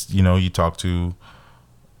you just, you talk to.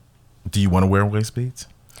 Do you want to wear waist beads?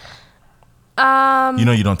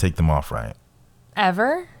 You don't take them off, right?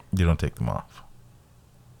 Ever? You don't take them off.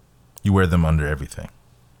 You wear them under everything.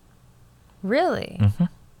 Really?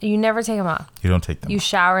 You never take them off? You don't take them You off.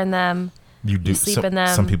 shower in them? You do. You sleep in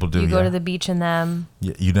them? Some people do. You go yeah. to the beach in them?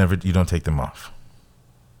 Yeah, you don't take them off.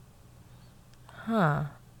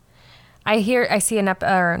 I see not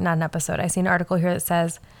an episode. I see an article here that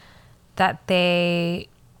says that they're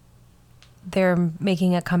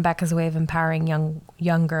making a comeback as a way of empowering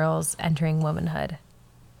young girls entering womanhood,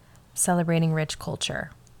 celebrating rich culture.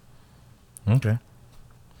 Okay.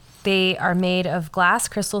 They are made of glass,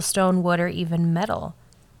 crystal, stone, wood, or even metal.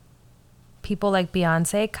 People like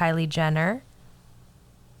Beyonce, Kylie Jenner,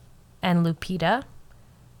 and Lupita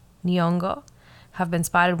Nyong'o have been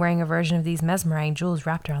spotted wearing a version of these mesmerizing jewels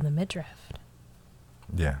wrapped around the midriff.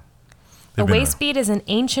 Yeah. A They've been waist bead is an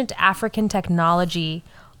ancient African technology,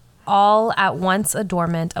 all at once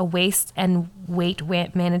adornment, a waist and weight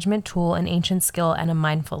management tool, an ancient skill, and a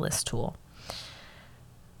mindfulness tool.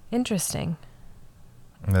 Interesting.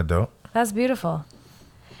 Isn't that dope? That's beautiful.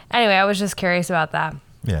 Anyway, I was just curious about that.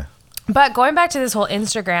 Yeah. But going back to this whole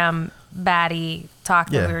Instagram baddie talk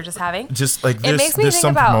that Yeah. we were just having, Just like It makes me there's think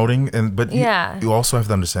some about- promoting, but Yeah. you also have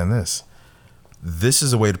to understand this. This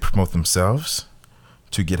is a way to promote themselves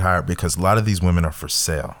to get hired because a lot of these women are for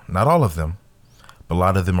sale. Not all of them, but a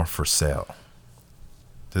lot of them are for sale.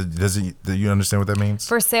 Do you understand what that means?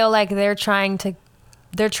 for sale, like they're trying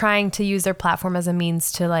to use their platform as a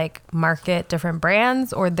means to like market different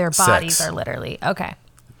brands, or their bodies Sex. are literally okay.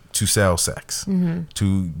 To sell sex,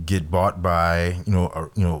 to get bought by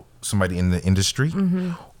somebody in the industry,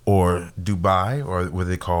 or Dubai, or what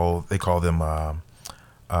they call them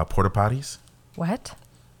porta potties. What?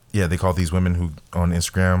 Yeah, they call these women who on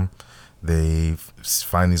Instagram, they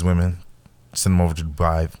find these women, send them over to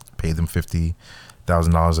Dubai, pay them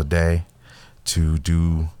 $50,000 a day to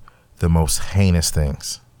do the most heinous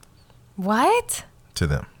things What? to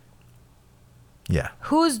them. Yeah,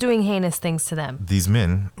 Who's doing heinous things to them? these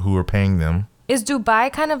men who are paying them. Is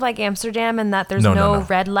Dubai kind of like Amsterdam in that there's No, no, no, no.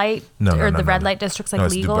 red light, No, or no, the no, red no. light district's like No,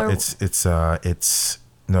 it's legal? Dubai, or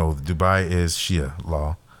no, Dubai is Shia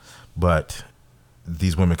law, but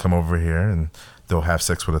these women come over here and they'll have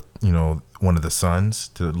sex with one of the sons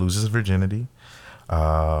to lose his virginity,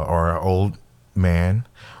 or an old man,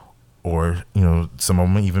 or some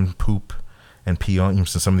of them even poop and pee on.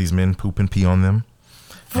 Some of these men poop and pee on them,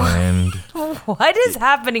 and What is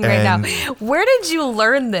happening right now? And- Where did you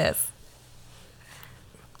learn this?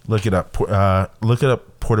 Look it up. Look it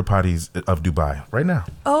up. Porta potties of Dubai right now.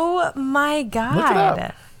 Oh my God. Look it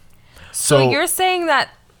up. So you're saying that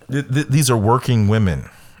these are working women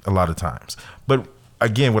a lot of times. But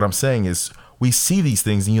again, what I'm saying is we see these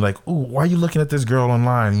things and you're like, ooh, why are you looking at this girl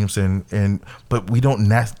online? You know what I'm saying? But we don't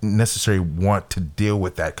necessarily want to deal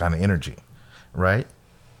with that kind of energy, right?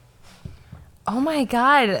 oh my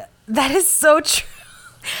God, that is so true.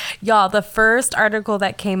 Y'all, the first article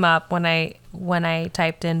that came up when I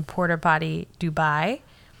typed in porta potty Dubai,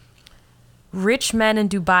 rich men in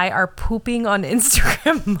Dubai are pooping on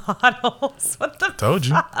Instagram models. What the Told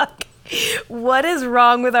you. fuck? What is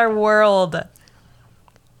wrong with our world?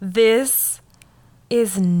 This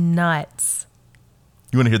is nuts.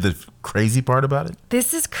 You want to hear the crazy part about it?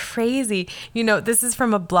 This is crazy. You know, this is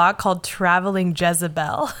from a blog called Traveling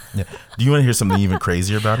Jezebel. Yeah. Do you want to hear something even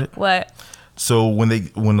crazier about it? What? So when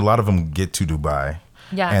a lot of them get to Dubai,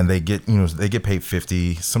 Yeah. and they get paid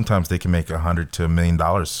 $50, sometimes they can make $100 to $1 million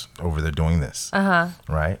over there doing this.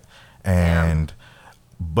 Right? And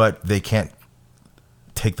but they can't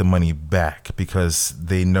take the money back because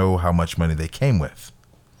they know how much money they came with.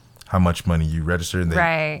 How much money you registered and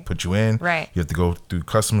they put you in. Right. You have to go through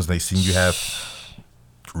customs. They see you have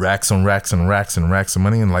racks on racks and racks and racks of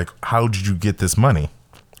money, and like, how did you get this money?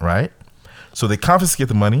 Right? So they confiscate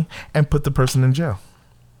the money and put the person in jail.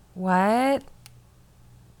 What?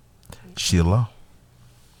 Sheila.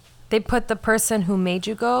 They put the person who made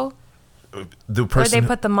you go, The or person, they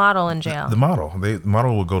put the model in jail? the model. The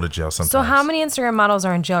model will go to jail sometimes. So how many Instagram models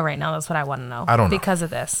are in jail right now? That's what I want to know. I don't know. Because of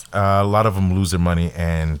this. A lot of them lose their money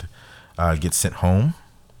and get sent home,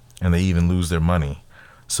 and they even lose their money.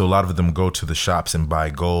 So a lot of them go to the shops and buy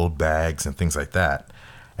gold bags and things like that,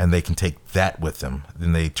 and they can take that with them.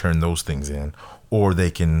 Then they turn those things in, or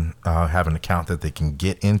they can have an account that they can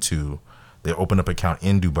get into. They open up an account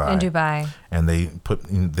in Dubai. In Dubai. And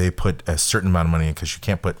they put a certain amount of money in because you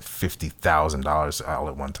can't put $50,000 all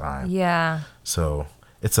at one time. Yeah. So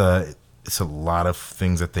it's a lot of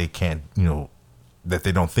things that they can't, that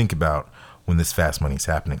they don't think about when this fast money is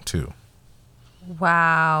happening too.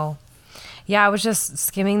 Wow. Yeah, I was just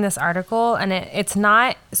skimming this article, and it's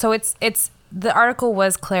not, so it's the article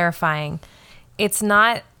was clarifying. It's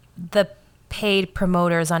not the paid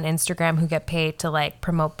promoters on Instagram who get paid to like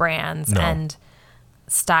promote brands and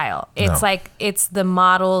style. It's like, it's the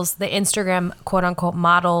models, the Instagram quote unquote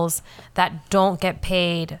models that don't get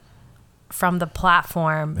paid from the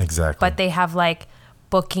platform. Exactly. But they have like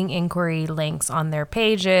booking inquiry links on their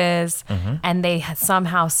pages, and they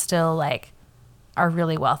somehow still like are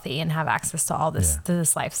really wealthy and have access to all this, to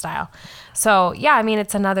this lifestyle. So yeah, I mean,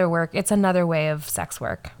 it's another way of sex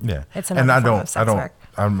work. Yeah. It's another form of sex work.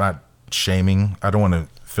 I'm not shaming. I don't want to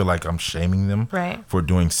feel like I'm shaming them for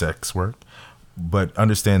doing sex work, but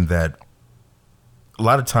understand that a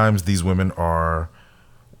lot of times these women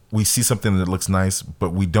we see something that looks nice, but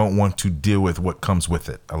we don't want to deal with what comes with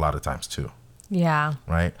it a lot of times too. Yeah.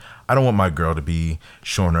 Right. I don't want my girl to be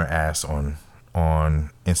showing her ass on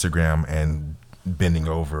Instagram and bending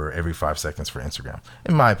over every 5 seconds for Instagram.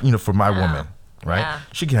 For my woman, right? Yeah.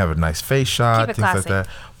 She can have a nice face shot, things classy. like that.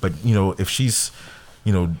 But if she's,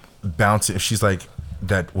 bouncing, if she's like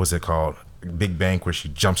that, what's it called? Big Bang, where she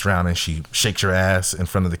jumps around and she shakes her ass in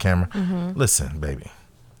front of the camera. Listen, baby,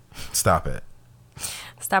 stop it.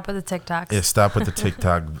 Stop with the TikToks. Yeah, stop with the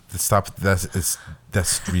TikTok. Stop. That's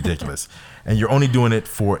ridiculous. And you're only doing it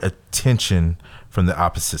for attention from the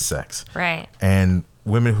opposite sex. Right. And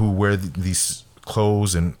women who wear these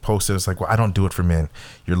clothes and post it, it's like, well, I don't do it for men.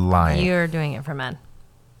 You're lying. You're doing it for men.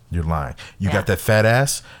 You're lying. You got that fat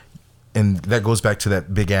ass, and that goes back to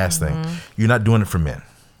that big ass thing. You're not doing it for men.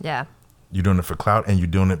 Yeah. You're doing it for clout, and you're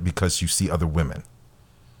doing it because you see other women.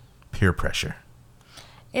 Peer pressure.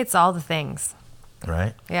 It's all the things.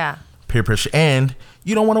 Right? Yeah. Peer pressure, and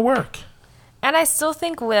you don't want to work. And I still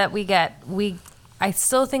think that I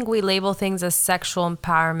still think we label things as sexual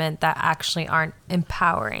empowerment that actually aren't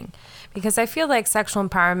empowering. Because I feel like sexual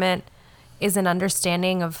empowerment is an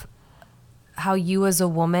understanding of how you as a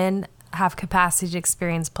woman have capacity to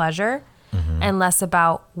experience pleasure, and less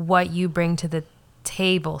about what you bring to the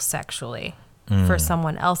table sexually for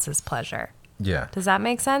someone else's pleasure. Yeah. Does that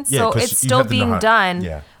make sense? Yeah, so it's still being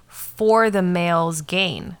done for the male's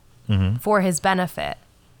gain, for his benefit.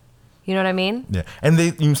 You know what I mean? Yeah.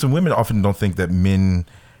 And some women often don't think that men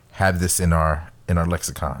have this in our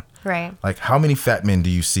lexicon. Right. Like, how many fat men do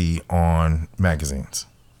you see on magazines?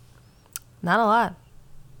 Not a lot.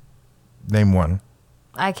 Name one.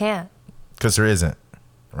 I can't. Because there isn't,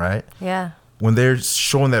 right? Yeah. When they're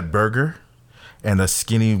showing that burger and a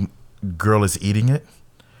skinny girl is eating it,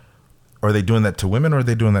 are they doing that to women or are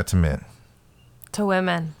they doing that to men? To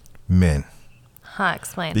women. Men.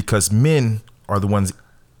 Explain. Because men are the ones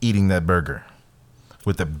eating that burger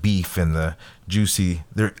with the beef and the juicy.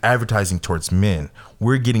 They're advertising towards men.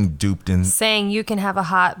 We're getting duped in saying you can have a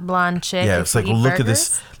hot blonde chick. Yeah, it's like, well, look at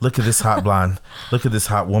this hot blonde, look at this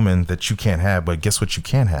hot woman that you can't have, but guess what you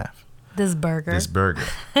can have? This burger.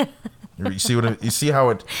 You see how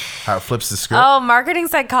it flips the script? Oh, marketing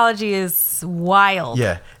psychology is wild.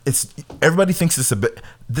 Yeah, everybody thinks this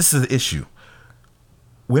is the issue.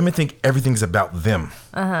 Women think everything's about them.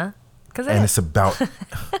 And it's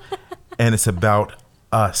about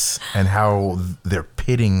us and how they're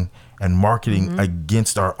pitting and marketing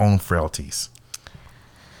against our own frailties.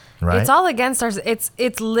 Right? It's all against ours.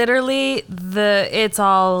 It's literally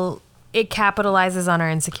it capitalizes on our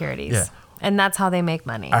insecurities. Yeah. And that's how they make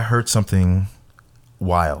money. I heard something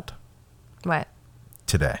wild. What?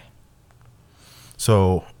 Today.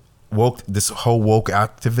 So this whole woke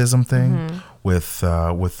activism thing with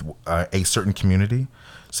a certain community,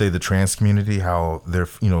 say the trans community, how they're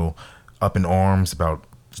up in arms about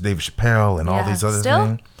David Chappelle and all these other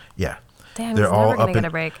things. Yeah. Damn, they're he's all never gonna get a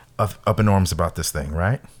break. up in arms about this thing,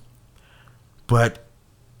 right? But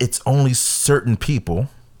it's only certain people,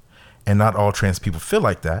 and not all trans people feel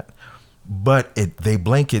like that. But they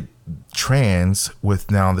blanket trans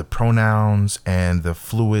with now the pronouns and the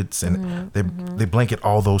fluids, and they blanket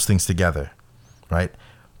all those things together, right?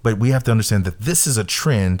 But we have to understand that this is a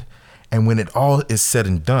trend, and when it all is said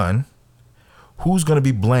and done, who's going to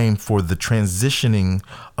be blamed for the transitioning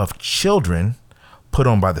of children put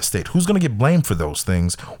on by the state? Who's going to get blamed for those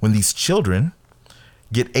things when these children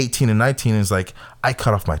get 18 and 19 and is like, I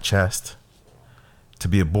cut off my chest to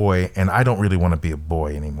be a boy, and I don't really want to be a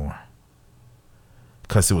boy anymore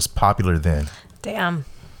because it was popular then. Damn.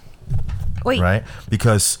 Wait. Right?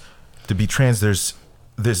 Because to be trans, it's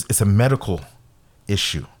a medical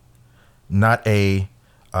issue, not a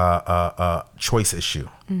choice issue.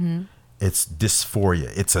 It's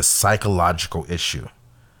dysphoria. It's a psychological issue.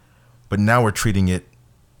 But now we're treating it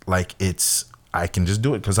like I can just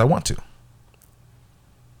do it because I want to.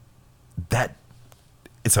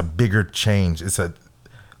 It's a bigger change.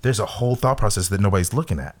 There's a whole thought process that nobody's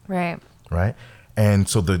looking at. Right. Right. And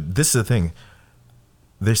so this is the thing.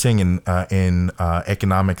 They're saying in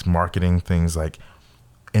economics, marketing, things like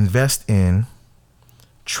invest in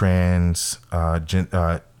trans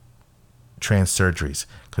surgeries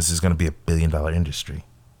because it's going to be $1 billion industry.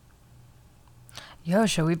 Yo,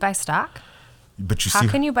 should we buy stock? But How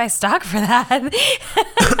can you buy stock for that?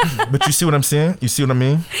 But you see what I'm saying? You see what I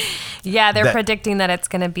mean? Yeah, they're predicting that it's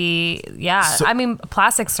going to be, So, I mean,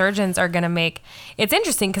 plastic surgeons are going to make, it's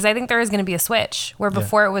interesting because I think there is going to be a switch where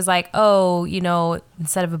before it was like, oh,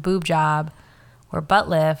 instead of a boob job or butt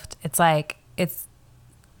lift, it's like,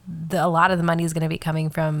 a lot of the money is going to be coming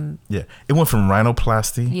from. Yeah. It went from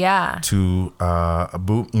rhinoplasty to a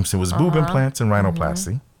boob. It was boob implants and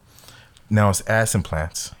rhinoplasty. Now it's ass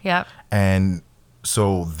implants. Yep. And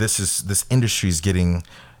so this industry is getting,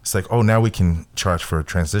 it's like, oh, now we can charge for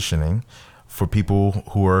transitioning for people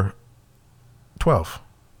who are 12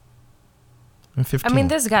 and 15. I mean,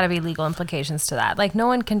 there's got to be legal implications to that. Like, no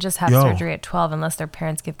one can just have surgery at 12 unless their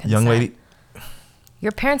parents give consent. Young lady.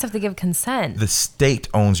 Your parents have to give consent. The state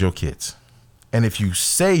owns your kids. And if you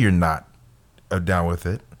say you're not down with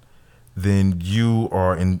it, then you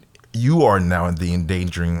are now in the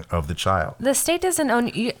endangering of the child. The state doesn't own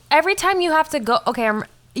you. Every time you have to go,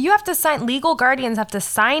 you have to sign, legal guardians have to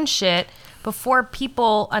sign shit before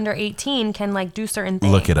people under 18 can do certain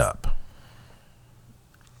things. Look it up.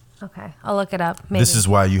 Okay, I'll look it up. Maybe. This is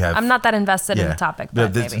why you have. I'm not that invested in the topic,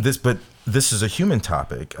 but this is a human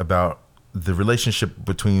topic about the relationship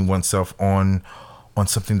between oneself on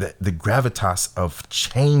something that the gravitas of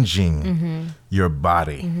changing your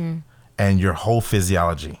body and your whole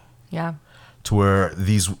physiology. Yeah. To where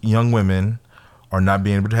these young women are not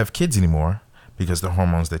being able to have kids anymore because of the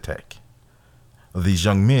hormones they take. These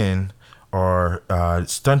young men are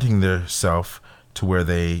stunting their self to where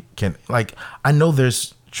they can, I know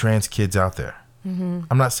there's trans kids out there.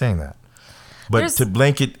 I'm not saying that. But to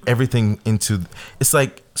blanket everything into, it's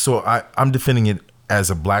like, so I'm defending it as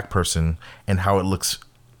a black person and how it looks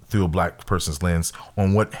through a black person's lens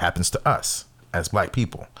on what happens to us as black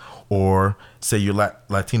people. Or say you're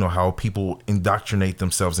Latino, how people indoctrinate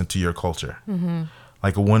themselves into your culture.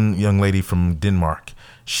 Like one young lady from Denmark,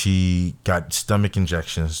 she got stomach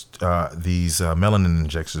injections, these melanin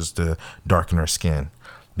injections to darken her skin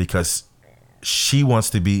because she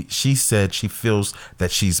said she feels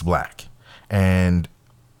that she's black. And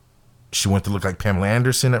she went to look like Pamela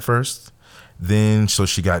Anderson at first. Then, so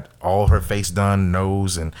she got all her face done,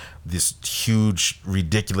 nose, and this huge,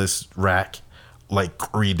 ridiculous rack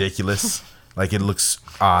like ridiculous. Like it looks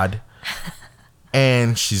odd.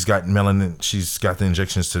 And she's got melanin. She's got the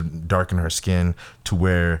injections to darken her skin to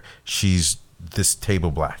where she's this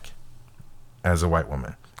table black as a white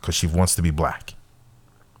woman because she wants to be black.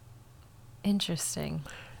 Interesting.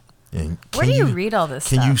 And Where do you read all this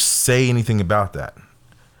Can stuff? you say anything about that?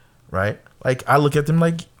 Right? Like I look at them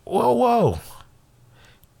like, whoa.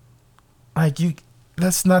 Like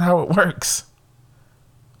that's not how it works.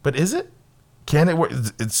 But is it? Can it work?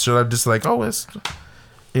 Should I just like, it's,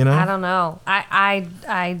 you know? I don't know.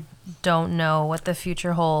 I don't know what the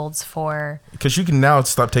future holds for. Because you can now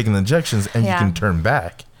stop taking the injections and Yeah. you can turn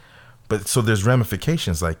back. But so there's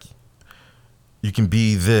ramifications. Like you can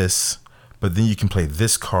be this, but then you can play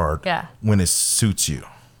this card when it suits you.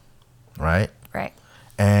 Right? Right.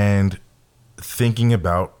 And thinking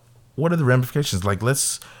about what are the ramifications? Like,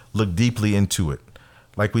 let's look deeply into it.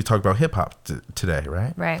 Like we talked about hip hop today,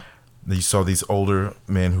 right? Right. You saw these older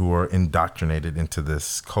men who are indoctrinated into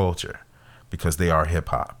this culture because they are hip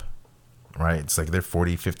hop, right? It's like they're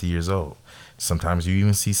 40, 50 years old. Sometimes you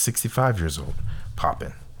even see 65 years old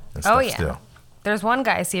popping and stuff still. There's one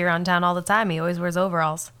guy I see around town all the time. He always wears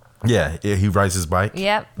overalls. Yeah, he rides his bike.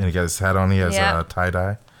 Yep. And he got his hat on. He has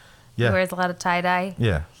tie-dye. Yeah. He wears a lot of tie-dye.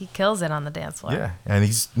 Yeah. He kills it on the dance floor. Yeah. And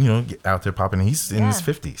he's, out there popping. He's in his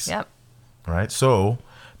 50s. Yep. Right? So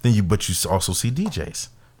then you also see DJs.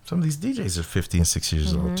 Some of these DJs are 50 and 60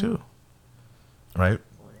 years old too. Right?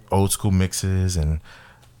 Old school mixes, and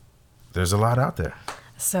there's a lot out there.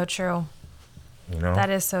 So true. You know? That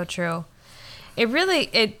is so true. It really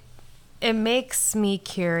it makes me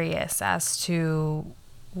curious as to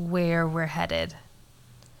where we're headed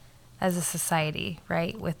as a society,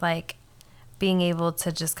 right? With like being able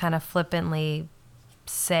to just kind of flippantly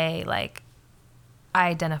say like, I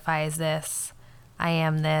identify as this, I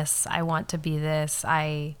am this, I want to be this,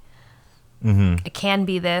 I can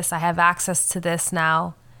be this, I have access to this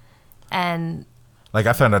now. And like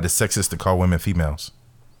I found out it's sexist to call women females.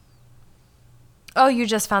 oh, you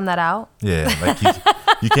just found that out? Yeah, like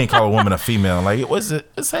you can't call a woman a female. Like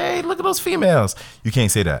it's hey, look at those females. You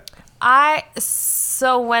can't say that.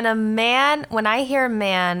 So when I hear a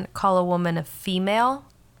man call a woman a female,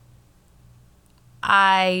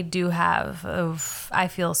 I feel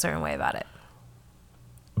a certain way about it.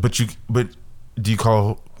 But do you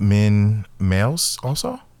call men males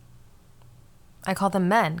also? I call them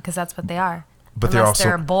men because that's what they are. But Unless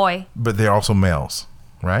they're a boy. But they're also males,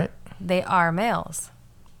 right? They are males.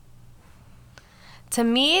 To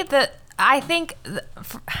me,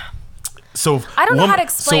 so I don't know how to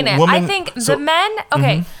explain it. I think the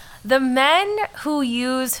men, the men who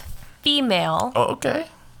use female, okay,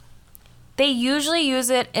 they usually use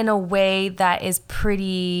it in a way that is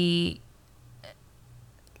pretty,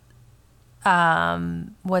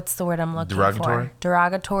 what's the word I'm looking for?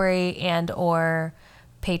 Derogatory and or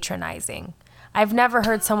patronizing. I've never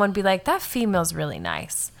heard someone be like, that female's really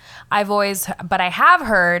nice. But I have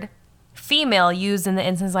heard female used in the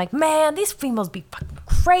instance like, man, these females be fucking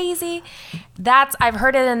crazy. I've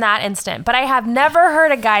heard it in that instant. But I have never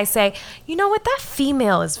heard a guy say, you know what, that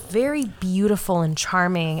female is very beautiful and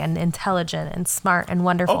charming and intelligent and smart and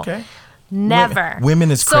wonderful. Okay. Never.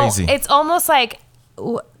 Women is crazy. So it's almost like,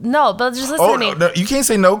 no, but just listen to me. No, you can't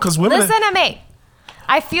say no because women. Listen to me.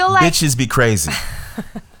 I feel like bitches be crazy.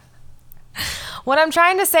 What I'm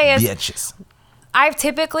trying to say is bitches. I've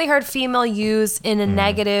typically heard female used in a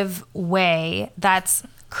negative way that's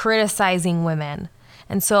criticizing women.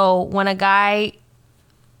 And so when a guy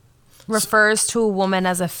refers to a woman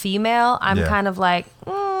as a female, I'm kind of like,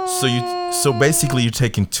 So basically you're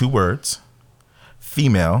taking two words,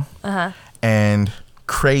 female, and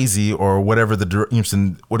crazy or whatever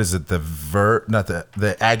what is it?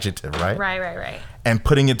 The adjective, right? Right. And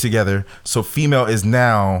putting it together. So female is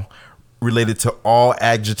now related to all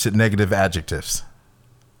negative adjectives.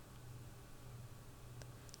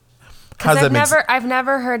 How does that make sense? I've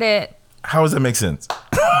never heard it. How does that make sense?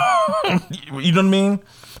 You know what I mean?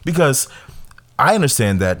 Because I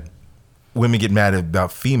understand that women get mad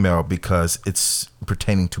about female because it's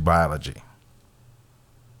pertaining to biology.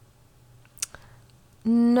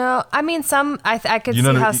 No, I mean I could see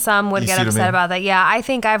how some would get upset about that. Yeah, I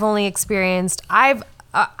think I've only experienced. I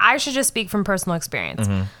should just speak from personal experience.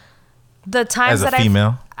 The times As a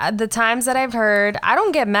female? the times that I've heard, I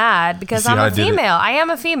don't get mad because I'm a female. I am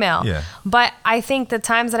a female. Yeah. But I think the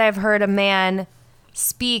times that I've heard a man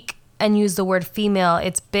speak and use the word female,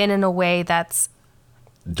 it's been in a way that's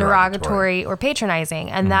derogatory or patronizing,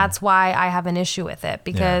 and that's why I have an issue with it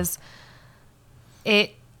because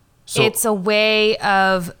it's a way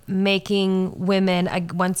of making women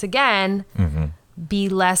once again be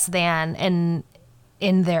less than, and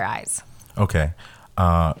in their eyes. Okay.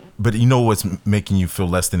 But you know what's making you feel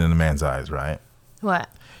less than in a man's eyes, right? What?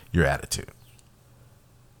 Your attitude.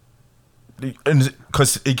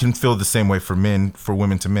 Because it can feel the same way for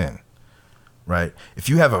women to men, right? If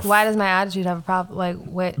you have Why does my attitude have a problem? Like,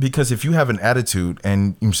 what? Because if you have an attitude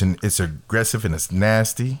and it's aggressive and it's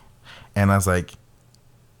nasty, and I was like,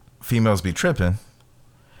 females be tripping.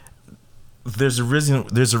 There's a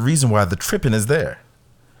reason why the tripping is there.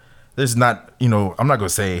 There's not, I'm not gonna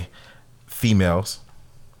say females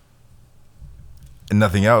and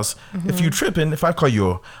nothing else. Mm-hmm. If you tripping, if I call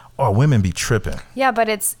you women be tripping. Yeah, but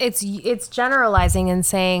it's generalizing and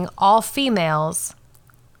saying all females.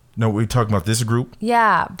 No, we're talking about this group.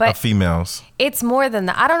 Yeah, but of females. It's more than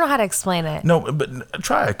that. I don't know how to explain it. No, but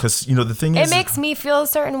try it, because the thing is, it makes me feel a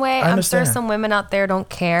certain way. I'm sure some women out there don't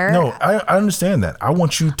care. No, I understand that. I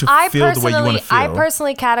want you to feel the way you want to feel. I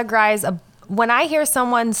personally categorize when I hear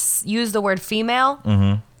someone use the word female,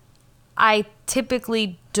 mm-hmm. I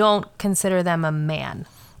typically don't consider them a man.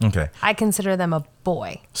 Okay. I consider them a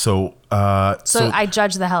boy. So I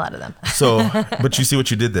judge the hell out of them. But you see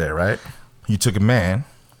what you did there, right? You took a man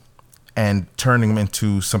and turned him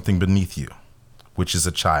into something beneath you, which is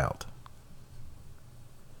a child.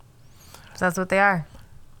 So that's what they are.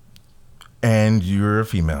 And you're a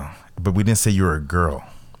female, but we didn't say you're a girl.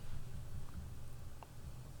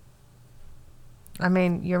 I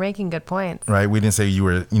mean, you're making good points. Right? We didn't say you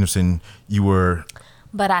were, saying you were.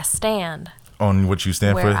 But I stand. On what you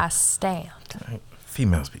stand for? Where I stand.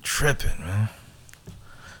 Females be tripping, man.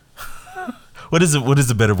 What is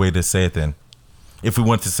a better way to say it then? If we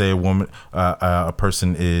want to say a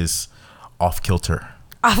person is off kilter.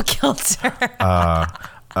 Off kilter.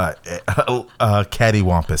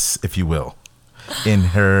 Cattywampus, if you will, in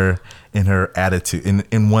her attitude,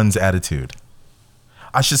 in one's attitude.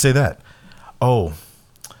 I should say that. Oh.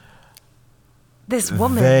 This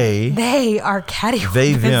woman, they are cattywampus.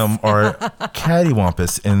 They, them are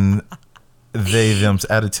cattywampus in they, them's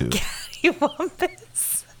attitude.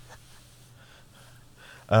 Cattywampus.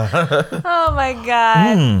 Oh my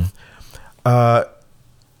God.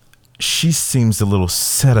 She seems a little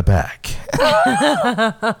set aback.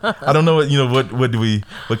 I don't know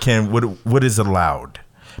what is allowed?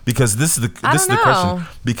 Because this is the question.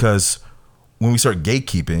 Because when we start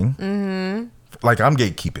gatekeeping, mm-hmm. Like I'm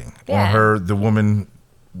gatekeeping on her, the woman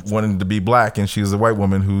wanting to be black, and she's a white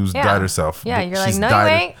woman who's dyed herself. Yeah, you're she's like, no,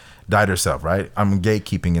 wait. Dyed herself, right? I'm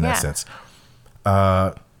gatekeeping in that sense.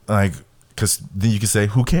 Because then you can say,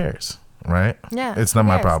 who cares, right? Yeah, it's not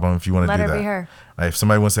my problem if you want to do that. Let her be her. Like, if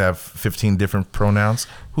somebody wants to have 15 different pronouns,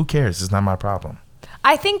 who cares? It's not my problem.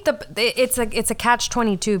 I think it's a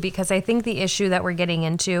catch-22, because I think the issue that we're getting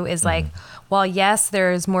into is like, while yes,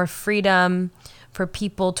 there's more freedom for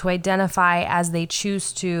people to identify as they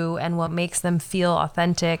choose to and what makes them feel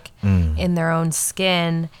authentic in their own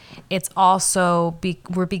skin, it's also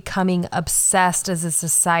we're becoming obsessed as a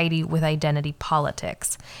society with identity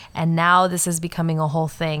politics. And now this is becoming a whole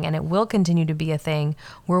thing, and it will continue to be a thing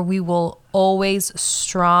where we will always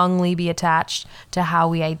strongly be attached to how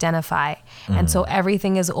we identify. And so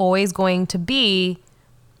everything is always going to be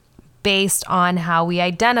based on how we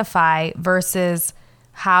identify versus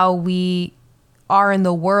how we are in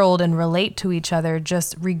the world and relate to each other,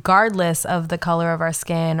 just regardless of the color of our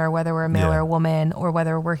skin or whether we're a male or a woman or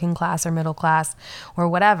whether we're working class or middle class or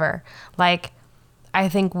whatever. Like, I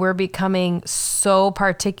think we're becoming so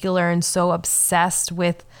particular and so obsessed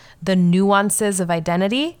with the nuances of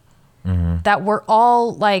identity that we're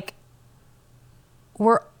all like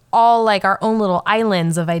our own little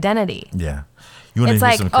islands of identity. Yeah. It's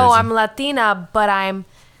like, I'm Latina, but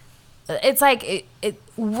it's like,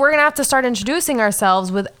 we're going to have to start introducing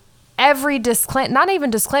ourselves with every not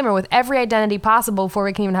even disclaimer, with every identity possible before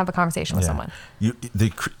we can even have a conversation with someone.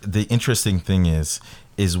 The interesting thing is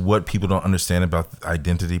what people don't understand about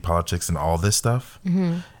identity politics and all this stuff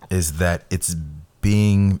is that it's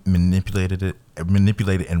being manipulated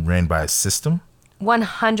and ran by a system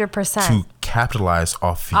 100% to capitalize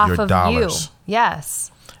off your dollars.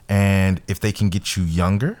 Yes. And if they can get you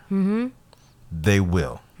younger, they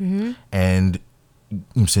will. And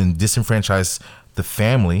disenfranchise the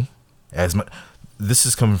family as much. This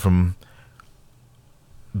is coming from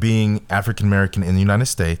being African American in the United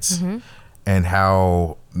States and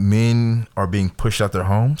how men are being pushed out their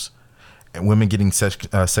homes and women getting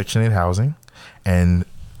Section 8 housing, and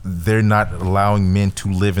they're not allowing men to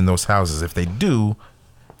live in those houses. If they do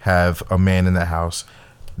have a man in that house,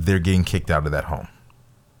 they're getting kicked out of that home.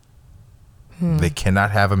 They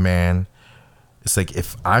cannot have a man. It's like,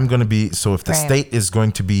 if the state is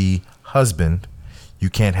going to be husband, you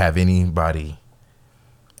can't have anybody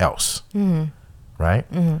else. right?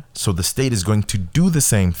 So the state is going to do the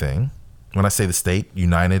same thing. When I say the state,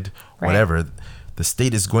 United, whatever, the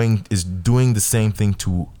state is doing the same thing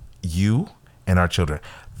to you and our children.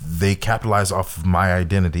 They capitalize off of my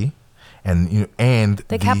identity, and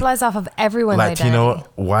they capitalize off of everyone's Latino, identity.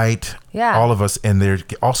 white, all of us, and they're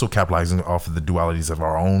also capitalizing off of the dualities of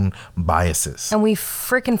our own biases. And we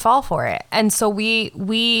freaking fall for it. And so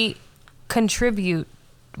we contribute,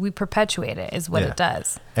 we perpetuate it, is what it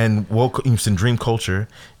does. And woke and dream culture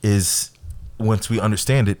is, once we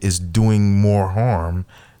understand it, is doing more harm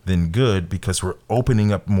than good, because we're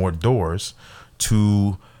opening up more doors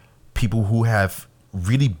to people who have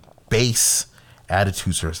really base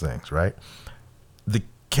attitudes towards things, right? The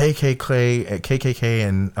KKK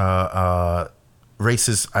and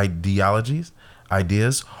racist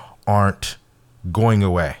ideas aren't going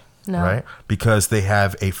away, right? Because they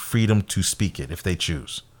have a freedom to speak it if they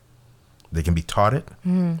choose. They can be taught it.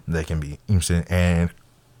 They can be, and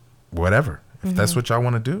whatever. If that's what y'all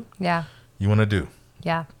want to do, you want to do.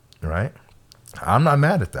 Yeah. Right? I'm not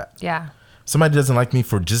mad at that. Yeah. Somebody doesn't like me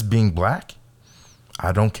for just being black,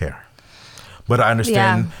 I don't care. But I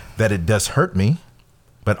understand that it does hurt me,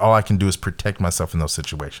 but all I can do is protect myself in those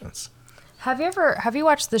situations. Have you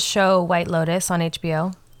watched the show White Lotus on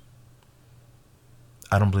HBO?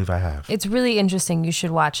 I don't believe I have. It's really interesting. You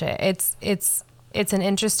should watch it. It's an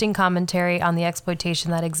interesting commentary on the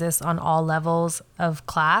exploitation that exists on all levels of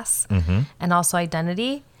class and also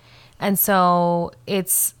identity. And so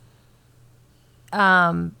it's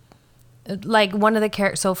like one of the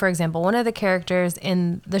characters. So for example, one of the characters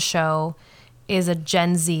in the show is a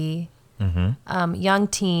Gen Z young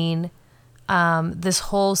teen. This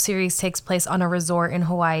whole series takes place on a resort in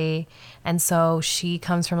Hawaii. And so she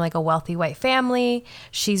comes from like a wealthy white family.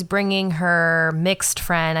 She's bringing her mixed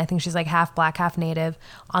friend, I think she's like half black, half native,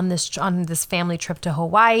 on this family trip to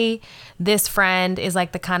Hawaii. This friend is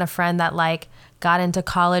like the kind of friend that like got into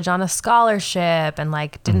college on a scholarship and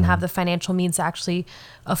like didn't have the financial means to actually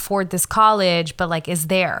afford this college, but like is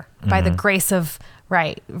there by the grace of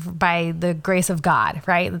by the grace of God,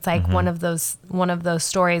 right? It's like one of those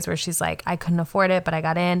stories where she's like, I couldn't afford it, but I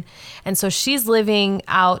got in. And so she's living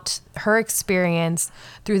out her experience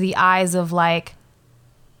through the eyes of like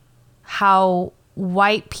how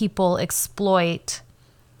white people exploit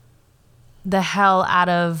the hell out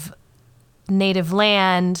of native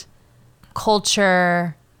land,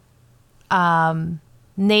 culture,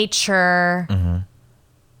 nature,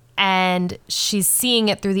 and she's seeing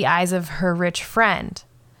it through the eyes of her rich friend.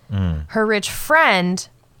 Her rich friend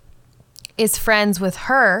is friends with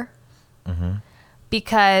her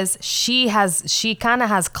because she kind of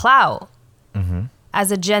has clout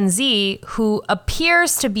as a Gen Z who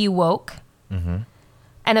appears to be woke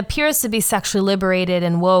and appears to be sexually liberated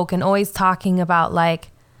and woke and always talking about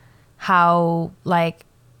like how like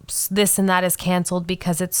this and that is canceled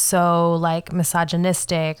because it's so like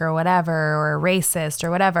misogynistic or whatever, or racist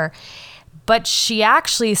or whatever. But she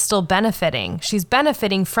actually is still benefiting. She's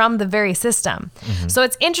benefiting from the very system. So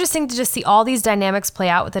it's interesting to just see all these dynamics play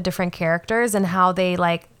out with the different characters and how they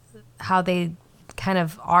kind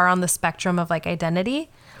of are on the spectrum of like identity.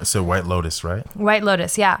 So White Lotus, right? White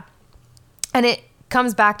Lotus, yeah. And it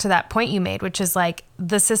comes back to that point you made, which is like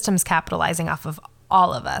the system's capitalizing off of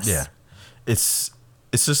all of us. Yeah.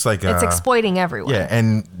 It's just like it's exploiting everyone. Yeah,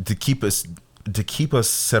 and to keep us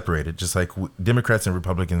separated, just like Democrats and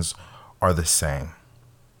Republicans are the same.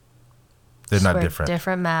 They're not different.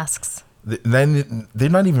 Different masks. They're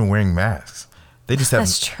not even wearing masks. They just have.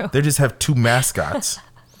 That's true. They just have two mascots.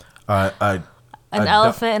 An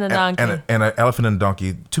elephant and a donkey. And an elephant and a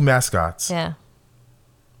donkey. Two mascots. Yeah.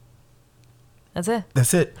 That's it.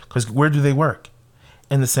 That's it. Because where do they work?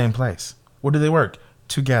 In the same place. Where do they work?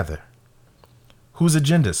 Together. Whose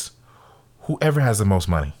agendas? Whoever has the most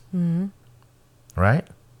money. Right?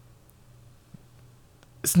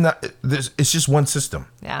 It's not. It's just one system.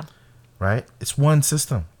 Yeah. Right? It's one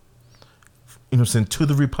system. You know what I'm saying? To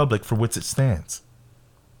the republic for which it stands.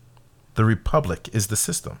 The republic is the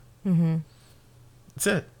system. That's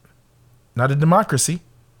it. Not a democracy.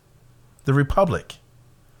 The republic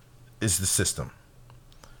is the system.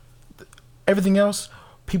 Everything else,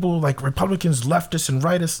 people like Republicans, leftists, and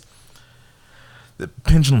rightists, the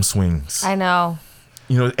pendulum swings. I know.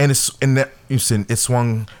 You know, and it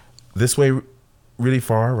swung this way really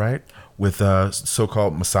far, right? With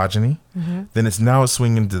so-called misogyny. Then it's now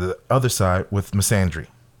swinging to the other side with misandry.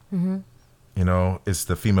 You know, it's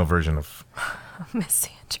the female version of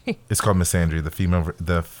misandry. It's called misandry. The female,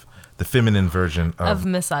 the feminine version of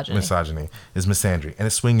misogyny. Misogyny is misandry, and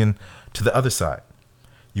it's swinging to the other side.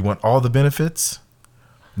 You want all the benefits,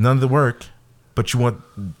 none of the work, but you want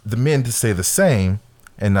the men to stay the same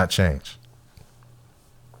and not change.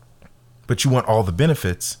 But you want all the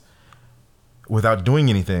benefits without doing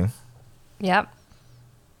anything, Yep.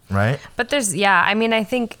 right? But there's, yeah, I mean, I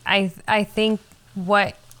think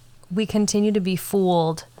what we continue to be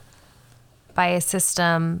fooled by a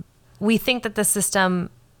system. We think that the system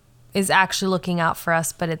is actually looking out for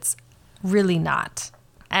us, but it's really not.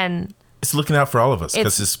 And It's looking out for all of us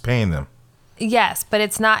because it's paying them. yes, but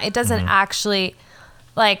it's not, it doesn't actually,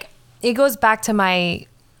 like, it goes back to my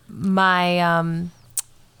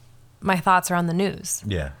thoughts around the news.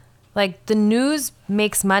 Yeah. Like, the news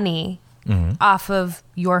makes money off of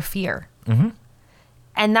your fear.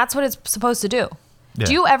 And that's what it's supposed to do. Yeah.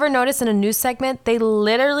 Do you ever notice in a news segment, they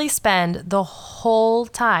literally spend the whole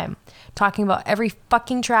time talking about every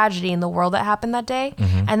fucking tragedy in the world that happened that day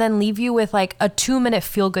and then leave you with like a 2-minute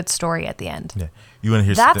feel-good story at the end? Yeah. You want to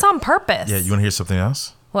hear That's something? on purpose. Yeah. You want to hear something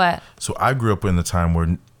else? What? So I grew up in the time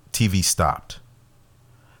where TV stopped.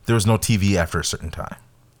 There was no TV after a certain time.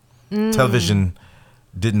 Television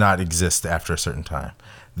did not exist after a certain time.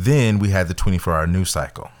 Then we had the 24-hour news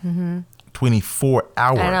cycle.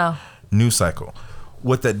 24-hour news cycle.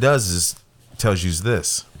 What that does is tells you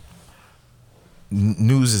this.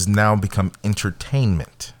 News has now become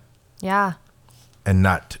entertainment Yeah. and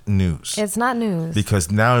not news. It's not news. Because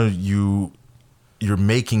now you're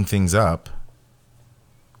making things up.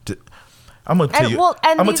 I'm gonna tell And- you. well,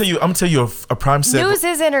 and I'm gonna tell you a prime set. News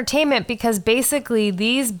is entertainment because basically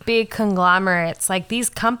these big conglomerates, like these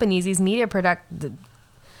companies, these media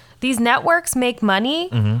these networks make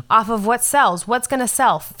money off of what sells. What's going to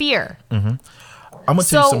sell? Fear. I'm gonna tell you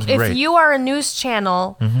So something if great. you are a news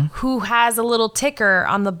channel who has a little ticker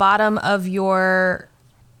on the bottom of your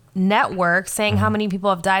network saying how many people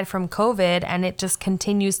have died from COVID, and it just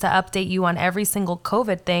continues to update you on every single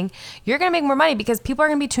COVID thing, you're going to make more money because people are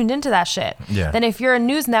going to be tuned into that shit Yeah. than if you're a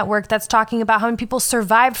news network that's talking about how many people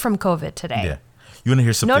survived from COVID today. Yeah. You want to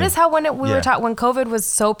hear something? Notice how when we Yeah. were taught when COVID was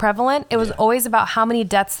so prevalent, it was always about how many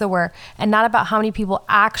deaths there were and not about how many people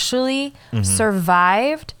actually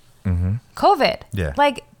survived COVID. Yeah.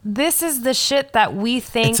 Like, this is the shit that we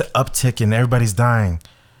think. It's an uptick and everybody's dying.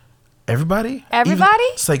 Everybody? Everybody?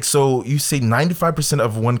 It's like, so you say 95%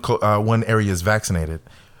 of one area is vaccinated,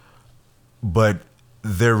 but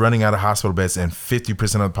they're running out of hospital beds and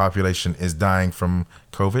 50% of the population is dying from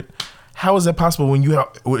COVID. How is that possible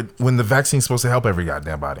when the vaccine's supposed to help every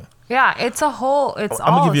goddamn body? Yeah, it's a whole. It's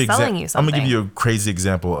I'm all gonna give you selling you I'm something. gonna give you a crazy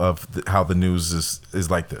example of how the news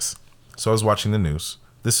is like this. So I was watching the news.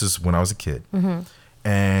 This is when I was a kid,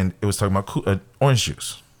 and it was talking about orange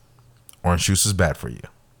juice. Orange juice is bad for you.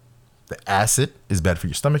 The acid is bad for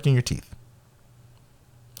your stomach and your teeth.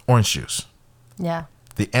 Orange juice. Yeah.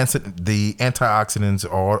 The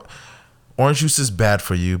antioxidants are. Orange juice is bad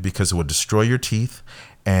for you because it will destroy your teeth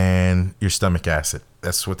and your stomach acid.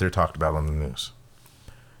 That's what they're talking about on the news.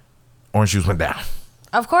 Orange juice went down.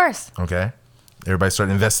 Of course. Okay, everybody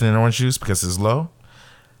started investing in orange juice because it's low.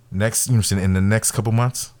 Next, in the next couple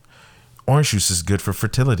months, orange juice is good for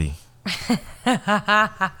fertility.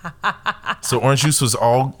 So orange juice was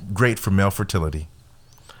all great for male fertility.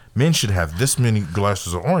 Men should have this many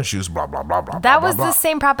glasses of orange juice. Blah blah blah blah. That blah, was blah, the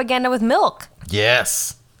same propaganda with milk.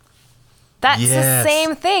 Yes. That's Yes. the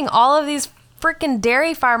same thing. All of these freaking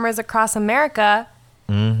dairy farmers across America,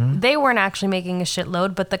 they weren't actually making a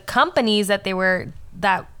shitload, but the companies that they were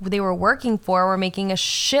working for were making a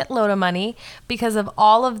shitload of money because of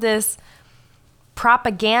all of this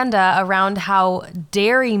propaganda around how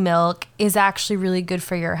dairy milk is actually really good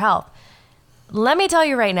for your health. Let me tell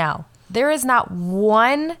you right now, there is not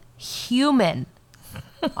one human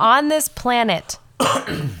on this planet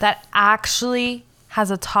that actually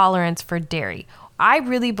has a tolerance for dairy. I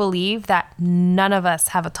really believe that none of us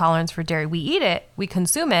have a tolerance for dairy. We eat it, we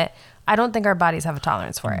consume it. I don't think our bodies have a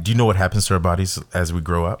tolerance for it. Do you know what happens to our bodies as we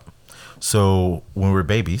grow up? So when we're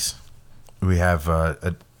babies, we have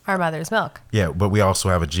Our mother's milk. but we also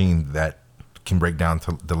have a gene that can break down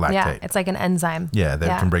to the lactate. Yeah, it's like an enzyme. Yeah,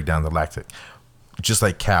 that can break down the lactate. Just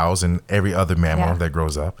like cows and every other mammal Yeah. that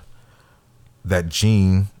grows up, that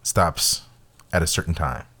gene stops at a certain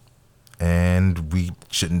time. And we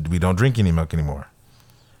don't drink any milk anymore.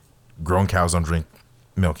 Grown cows don't drink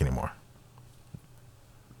milk anymore.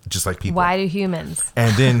 Just like people. Why do humans?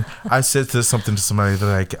 And then I said something to somebody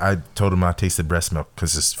that I told them I tasted breast milk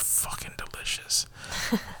because it's fucking delicious.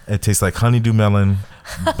 It tastes like honeydew melon,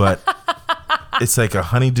 but it's like a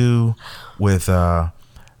honeydew with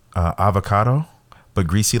avocado, but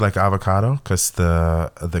greasy like avocado because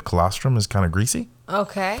the colostrum is kind of greasy.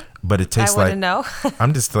 Okay. But it tastes I like. wouldn't know.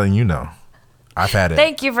 I'm just letting you know. I've had it.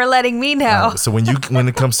 Thank you for letting me know. So when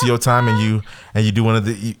it comes to your time and you do one of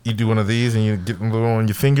these and you get a little on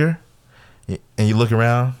your finger and you look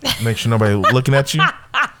around, make sure nobody looking at you,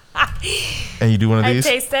 and you do one of these. I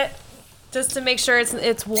taste it just to make sure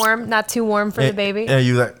it's warm, not too warm for the baby. And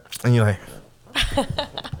you're like,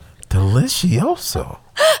 delicioso.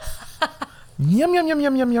 Yum yum yum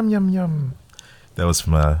yum yum yum yum yum. That was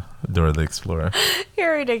from Dora the Explorer.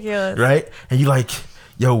 You're ridiculous, right? And you like,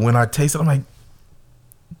 yo, when I taste it, I'm like,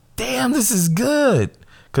 damn, this is good,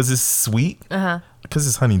 because it's sweet, because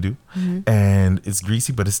it's honeydew, and it's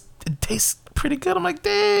greasy, but it tastes pretty good. I'm like,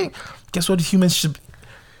 dang, guess what humans should.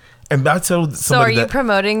 And I told somebody so are you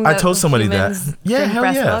promoting? I told somebody that. Yeah, hell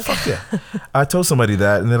yeah, milk? fuck yeah. I told somebody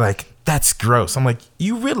that, and they're like, that's gross. I'm like,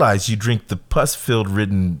 you realize you drink the pus-filled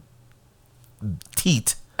ridden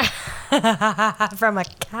teat from a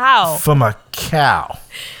cow.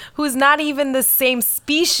 Who's not even the same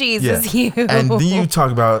species as you. And then you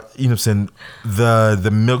talk about, you know what I'm saying,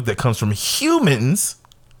 the milk that comes from humans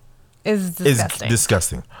is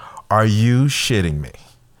disgusting. Are you shitting me?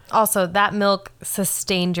 Also, that milk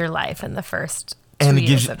sustained your life in the first 2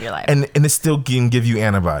 years of your life. And it still can give you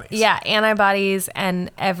antibodies. Yeah, antibodies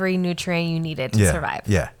and every nutrient you needed to survive.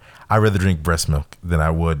 Yeah. I'd rather drink breast milk than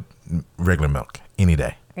I would regular milk any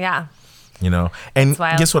day. Yeah. You know? And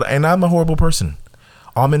guess what? And I'm a horrible person.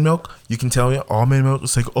 Almond milk, you can tell me almond milk,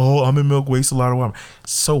 it's like, oh, almond milk wastes a lot of water.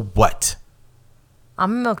 So what?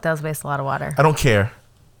 Almond milk does waste a lot of water. I don't care.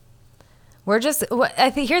 I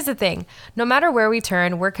think here's the thing. No matter where we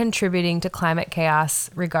turn, we're contributing to climate chaos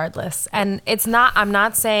regardless. And I'm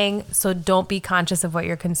not saying, so don't be conscious of what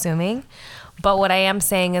you're consuming. But what I am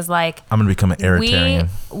saying is like, I'm going to become an Eritrean.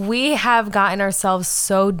 We have gotten ourselves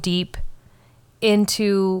so deep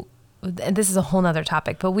into, and this is a whole nother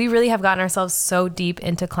topic, but we really have gotten ourselves so deep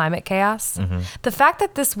into climate chaos. The fact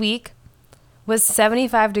that this week was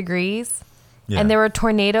 75 degrees and there were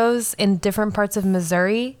tornadoes in different parts of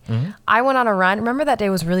Missouri. I went on a run. Remember that day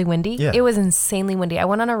was really windy? Yeah. It was insanely windy. I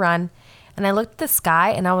went on a run and I looked at the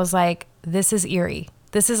sky and I was like, this is eerie.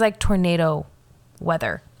 This is like tornado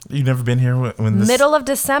weather. You've never been here when this... Middle of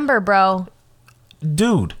December, bro.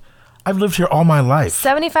 Dude, I've lived here all my life.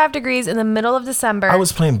 75 degrees in the middle of December. I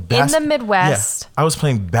was playing basketball. In the Midwest. Yeah, I was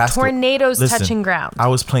playing basketball. Tornadoes touching ground. I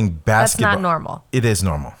was playing basketball. That's not normal. It is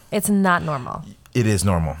normal. It's not normal. It is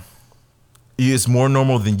normal. It is more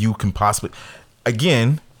normal than you can possibly...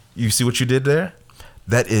 Again, you see what you did there?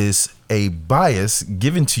 That is a bias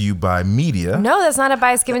given to you by media. No, that's not a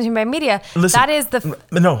bias given to you by media. Listen, that is the...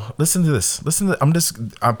 No, listen to this.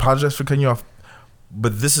 I apologize for cutting you off,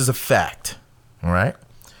 but this is a fact, all right?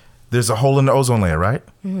 There's a hole in the ozone layer, right?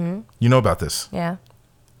 Mm-hmm. You know about this. Yeah.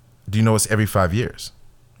 Do you know it's every 5 years?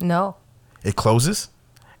 No. It closes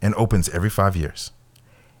and opens every 5 years.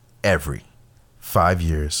 Every 5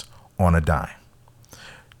 years on a dime.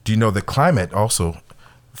 Do you know the climate also,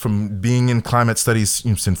 from being in climate studies,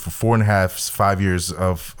 you know, for 4.5 years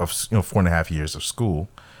of 4.5 years of school,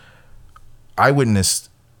 I witnessed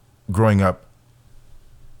growing up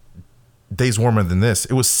days warmer than this.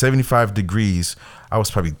 It was 75 degrees. I was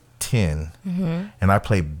probably 10, and I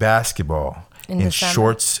played basketball in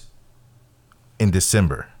shorts in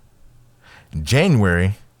December.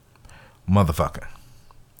 January, motherfucker.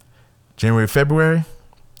 January, February,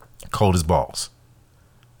 cold as balls.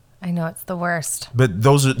 I know, it's the worst. But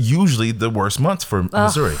those are usually the worst months for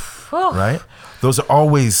Missouri, right? They're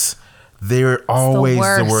always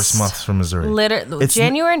the worst months for Missouri. Literally,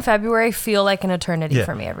 January and February feel like an eternity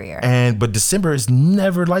for me every year. But December is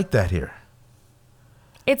never like that here.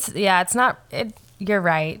 It's not. You're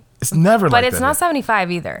right. It's never like that. But it's not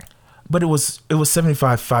 75 either. But it was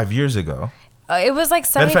 75 5 years ago. It was like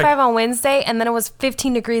 75 on Wednesday, and then it was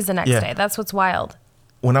 15 degrees the next day. That's what's wild.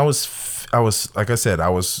 When I was like I said, I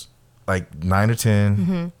was like 9 or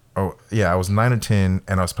 10. Oh yeah, I was 9 or 10,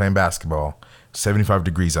 and I was playing basketball. 75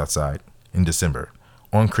 degrees outside in December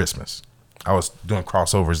on Christmas. I was doing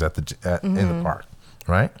crossovers in the park.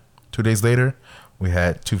 Right. 2 days later, we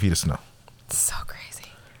had 2 feet of snow. It's so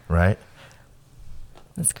crazy. Right.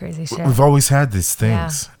 That's crazy shit. We've always had these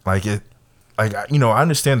things. I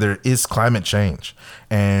understand there is climate change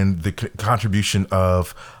and the contribution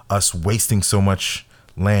of us wasting so much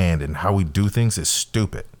land and how we do things is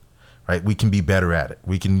stupid, right? We can be better at it.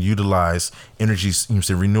 We can utilize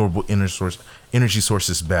renewable energy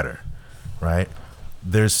sources better, right?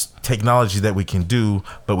 There's technology that we can do,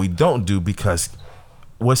 but we don't do because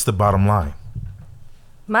what's the bottom line?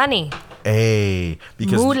 Money.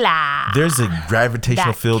 Because Moolah. There's a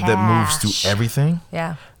gravitational field that moves through everything.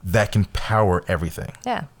 Yeah. That can power everything.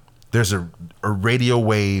 Yeah. There's a radio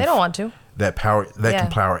wave. They don't want to. that can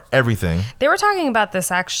power everything. They were talking about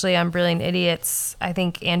this actually on Brilliant Idiots. I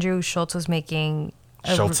think Andrew Schultz was making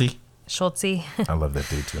Schultze. I love that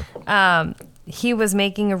dude too. He was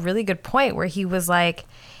making a really good point where he was like,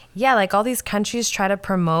 yeah, like all these countries try to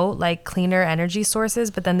promote like cleaner energy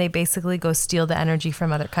sources, but then they basically go steal the energy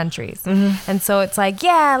from other countries. And so it's like,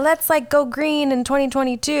 yeah, let's like go green in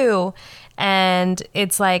 2022. And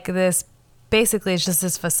it's like this, basically it's just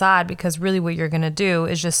this facade, because really what you're going to do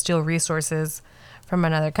is just steal resources from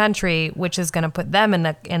another country, which is going to put them in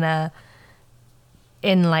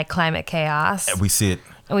like climate chaos. And we see it.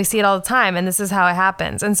 And we see it all the time. And this is how it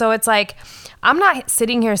happens. And so it's like, I'm not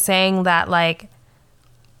sitting here saying that like,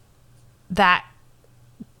 that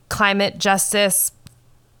climate justice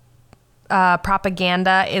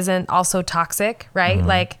propaganda isn't also toxic, right?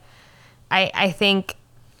 Like, I think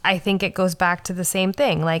it goes back to the same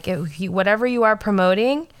thing. Like, whatever you are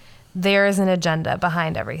promoting, there is an agenda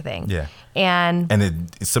behind everything. Yeah. And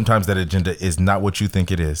sometimes that agenda is not what you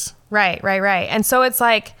think it is. Right. And so it's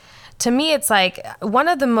like, to me, it's like one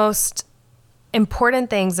of the most important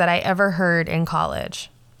things that I ever heard in college.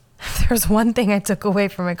 There's one thing I took away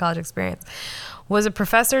from my college experience, was a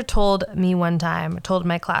professor told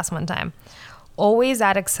my class one time, always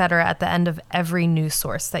add et cetera at the end of every news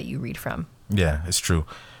source that you read from. Yeah, it's true.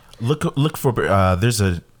 Look for there's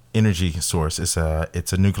a energy source. It's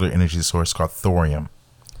a nuclear energy source called thorium.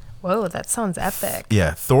 Whoa, that sounds epic.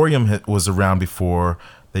 Yeah, thorium was around before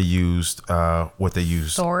they used what they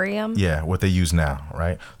use. Thorium? Yeah, what they use now,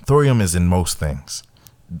 right? Thorium is in most things.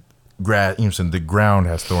 The ground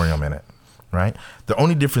has thorium in it, right? The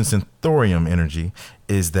only difference in thorium energy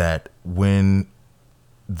is that when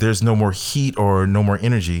there's no more heat or no more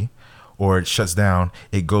energy, or it shuts down,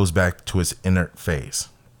 it goes back to its inert place,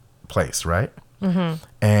 right?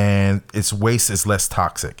 And its waste is less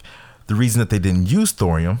toxic. The reason that they didn't use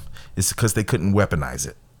thorium is because they couldn't weaponize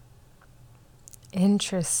it.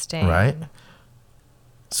 Interesting. Right?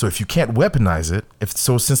 So if you can't weaponize it,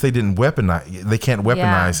 since they can't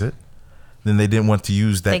weaponize it, then they didn't want to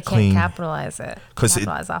use that clean. They can't capitalize it. Because it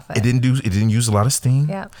didn't use a lot of steam.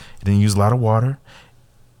 Yeah. It didn't use a lot of water.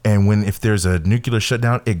 And if there's a nuclear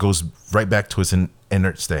shutdown, it goes right back to its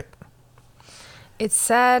inert state. It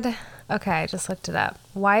said, okay, I just looked it up.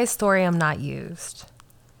 Why is thorium not used?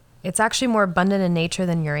 It's actually more abundant in nature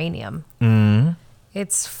than uranium. It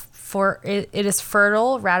is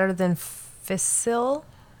fertile rather than fissile,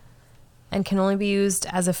 and can only be used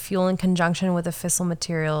as a fuel in conjunction with a fissile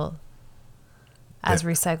material as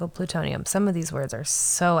recycled plutonium. Some of these words are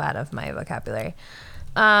so out of my vocabulary.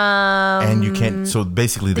 And you can't, so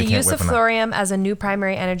basically they the can't use of thorium as a new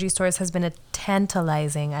primary energy source has been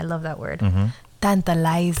tantalizing. I love that word.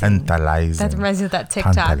 Tantalizing. That reminds me of that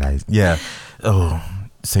TikTok. Tantalizing. Yeah. Oh,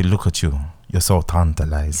 say, look at you. You're so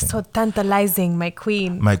tantalizing. So tantalizing, my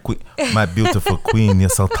queen. My beautiful queen. You're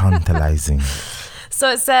so tantalizing.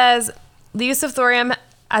 So it says, the use of thorium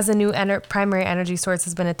as a new primary energy source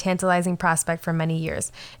has been a tantalizing prospect for many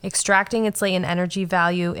years. Extracting its latent energy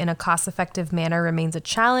value in a cost-effective manner remains a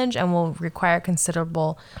challenge and will require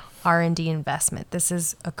considerable R&D investment. This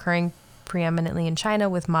is occurring preeminently in China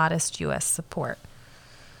with modest U.S. support.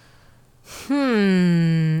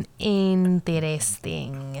 Interesting.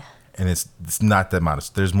 And it's not that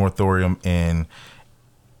modest. There's more thorium in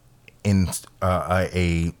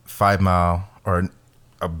a 5 mile or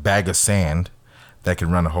a bag of sand that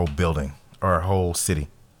can run a whole building or a whole city.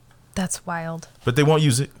 That's wild. But they won't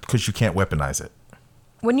use it because you can't weaponize it.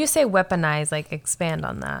 When you say weaponize, like expand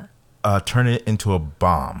on that. Turn it into a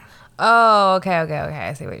bomb. Oh, okay.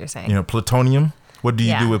 I see what you're saying. You know, plutonium. What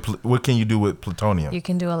can you do with plutonium? You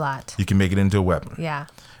can do a lot. You can make it into a weapon. Yeah.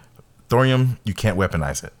 Thorium, you can't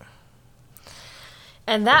weaponize it.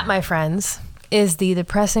 And that, my friends, is the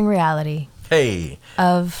depressing reality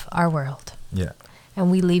of our world. Yeah.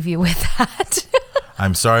 And we leave you with that.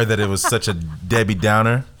 I'm sorry that it was such a Debbie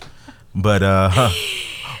Downer, but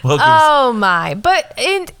oh my! But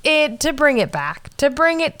to bring it back,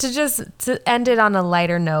 to end it on a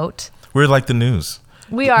lighter note. We're like the news.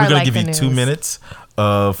 We're gonna give you 2 minutes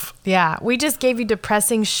of. Yeah, we just gave you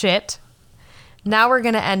depressing shit. Now we're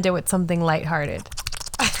gonna end it with something lighthearted.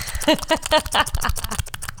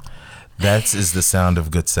 That is the sound of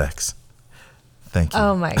good sex. Thank you.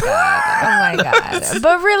 Oh my god.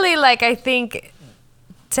 But really, like, I think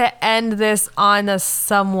to end this on a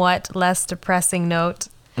somewhat less depressing note,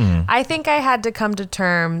 I think I had to come to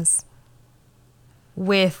terms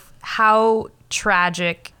with how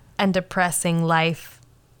tragic and depressing life,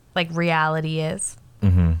 like reality is,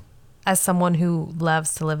 as someone who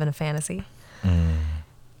loves to live in a fantasy.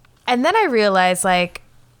 And then I realized, like,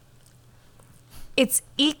 it's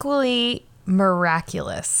equally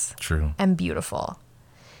miraculous True. and beautiful.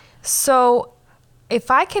 So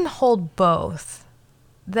if I can hold both,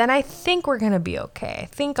 then I think we're going to be okay. I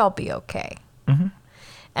think I'll be okay. Mm-hmm.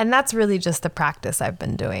 And that's really just the practice I've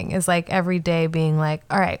been doing, is like every day being like,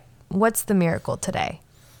 all right, what's the miracle today?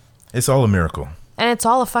 It's all a miracle. And it's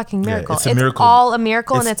all a fucking miracle. it's a miracle. All a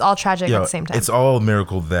miracle, and it's all tragic at the same time. It's all a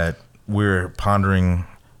miracle that we're pondering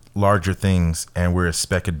larger things and we're a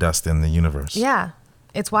speck of dust in the universe. Yeah.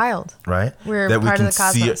 It's wild. Right? We're that part we of can the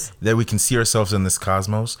cosmos. that we can see ourselves in this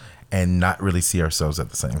cosmos and not really see ourselves at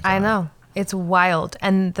the same time. I know. It's wild.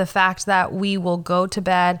 And the fact that we will go to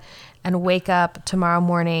bed and wake up tomorrow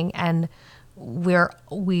morning and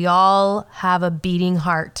we all have a beating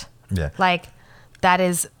heart. Yeah. Like, that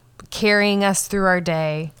is carrying us through our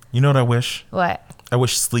day. You know what I wish? What? I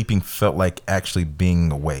wish sleeping felt like actually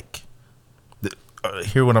being awake.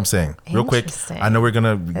 Hear what I'm saying, real quick. Interesting. I know we're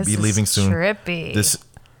gonna This be is leaving soon. trippy.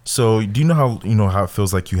 So do you know how it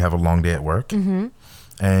feels like you have a long day at work, Mm-hmm.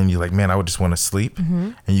 and you're like, man, I would just want to sleep,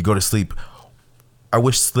 and you go to sleep. I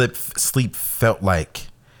wish sleep felt like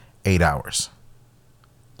 8 hours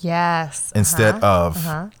Yes. instead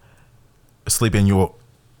of sleeping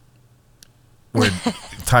where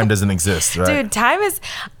time doesn't exist, right? Dude, time is,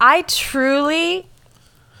 I truly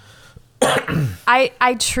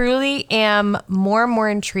am more and more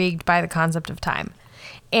intrigued by the concept of time.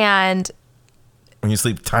 And When you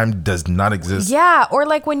sleep, time does not exist. yeah, or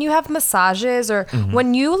like when you have massages, or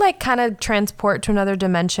when you like kind of transport to another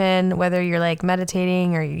dimension, whether you're like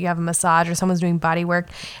meditating or you have a massage or someone's doing body work,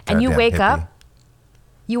 and you Goddamn wake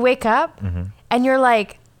hippie. up and you're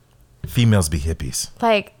like, Females be hippies.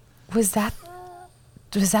 was that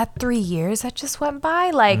 3 years that just went by?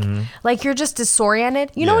 Like you're just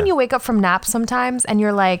disoriented. You know Yeah. when you wake up from naps sometimes and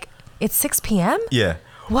you're like, it's 6 p.m.? Yeah.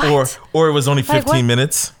 What? Or it was only 15 what?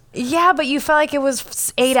 minutes. Yeah, but you felt like it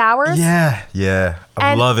was 8 hours. Yeah.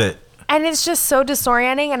 I And- love it. And it's just so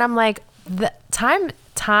disorienting. And I'm like, the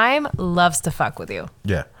time loves to fuck with you.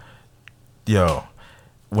 Yeah. Yo,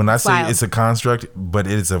 when I say Wild. it's a construct, but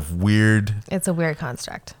it is a weird, It's a weird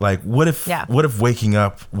construct. like, what if waking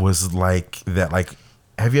up was like that? Like,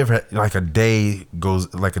 have you ever had like a day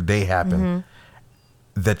happened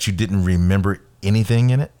that you didn't remember anything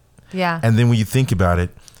in it? Yeah. And then when you think about it,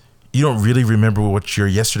 you don't really remember what your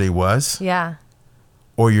yesterday was Yeah.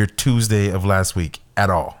 or your Tuesday of last week at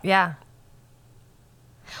all. Yeah.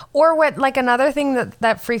 Or what, like another thing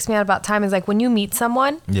that freaks me out about time is like when you meet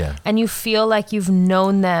someone Yeah. and you feel like you've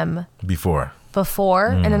known them Before.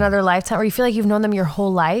 in another lifetime, or you feel like you've known them your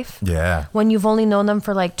whole life Yeah. when you've only known them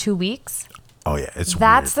for like 2 weeks. Oh yeah. It's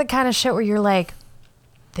That's weird. the kind of shit where you're like,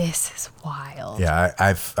 this is wild. Yeah.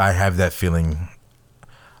 I have that feeling.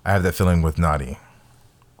 I have that feeling with Nadi.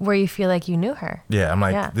 Where you feel like you knew her. Yeah. I'm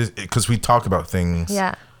like, Yeah. because we talk about things.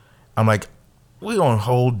 Yeah. I'm like, we on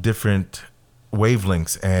whole different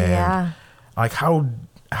wavelengths, and Yeah. like,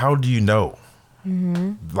 how do you know?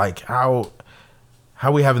 Like, how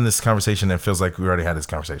we having this conversation that feels like we already had this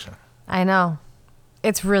conversation? I know.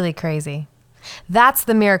 It's really crazy. That's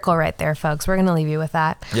the miracle right there, folks. We're going to leave you with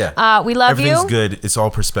that. Yeah. We love Everything's you. good. It's all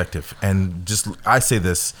perspective. And just, I say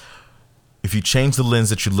this, if you change the lens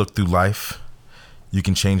that you look through life, you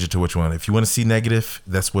can change it to what you want. If you want to see negative,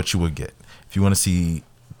 that's what you would get. If you want to see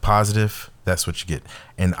positive, that's what you get.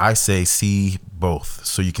 And I say see both,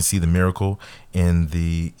 so you can see the miracle in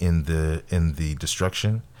the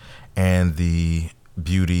destruction, and the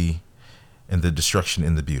beauty and the destruction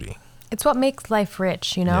in the beauty. It's what makes life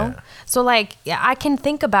rich, you know? Yeah. So like, yeah, I can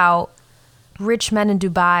think about rich men in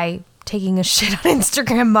Dubai taking a shit on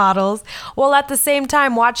Instagram models while at the same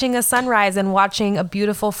time watching a sunrise and watching a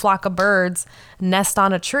beautiful flock of birds nest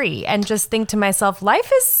on a tree, and just think to myself,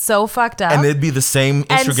 life is so fucked up. And it'd be the same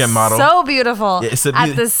Instagram and model. so beautiful Yeah,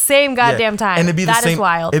 at the same goddamn time. And it'd be the That same, is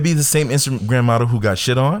wild. It'd be the same Instagram model who got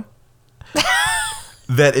shit on.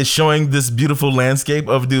 That is showing this beautiful landscape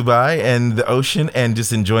of Dubai and the ocean and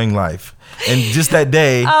just enjoying life. And just that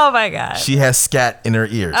day, Oh my god. she has scat in her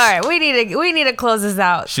ears. All right, we need to close this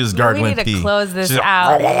out. She was gargling We need to pee. close this She's like,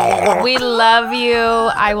 out. We love you.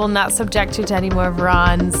 I will not subject you to any more of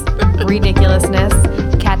Ron's ridiculousness.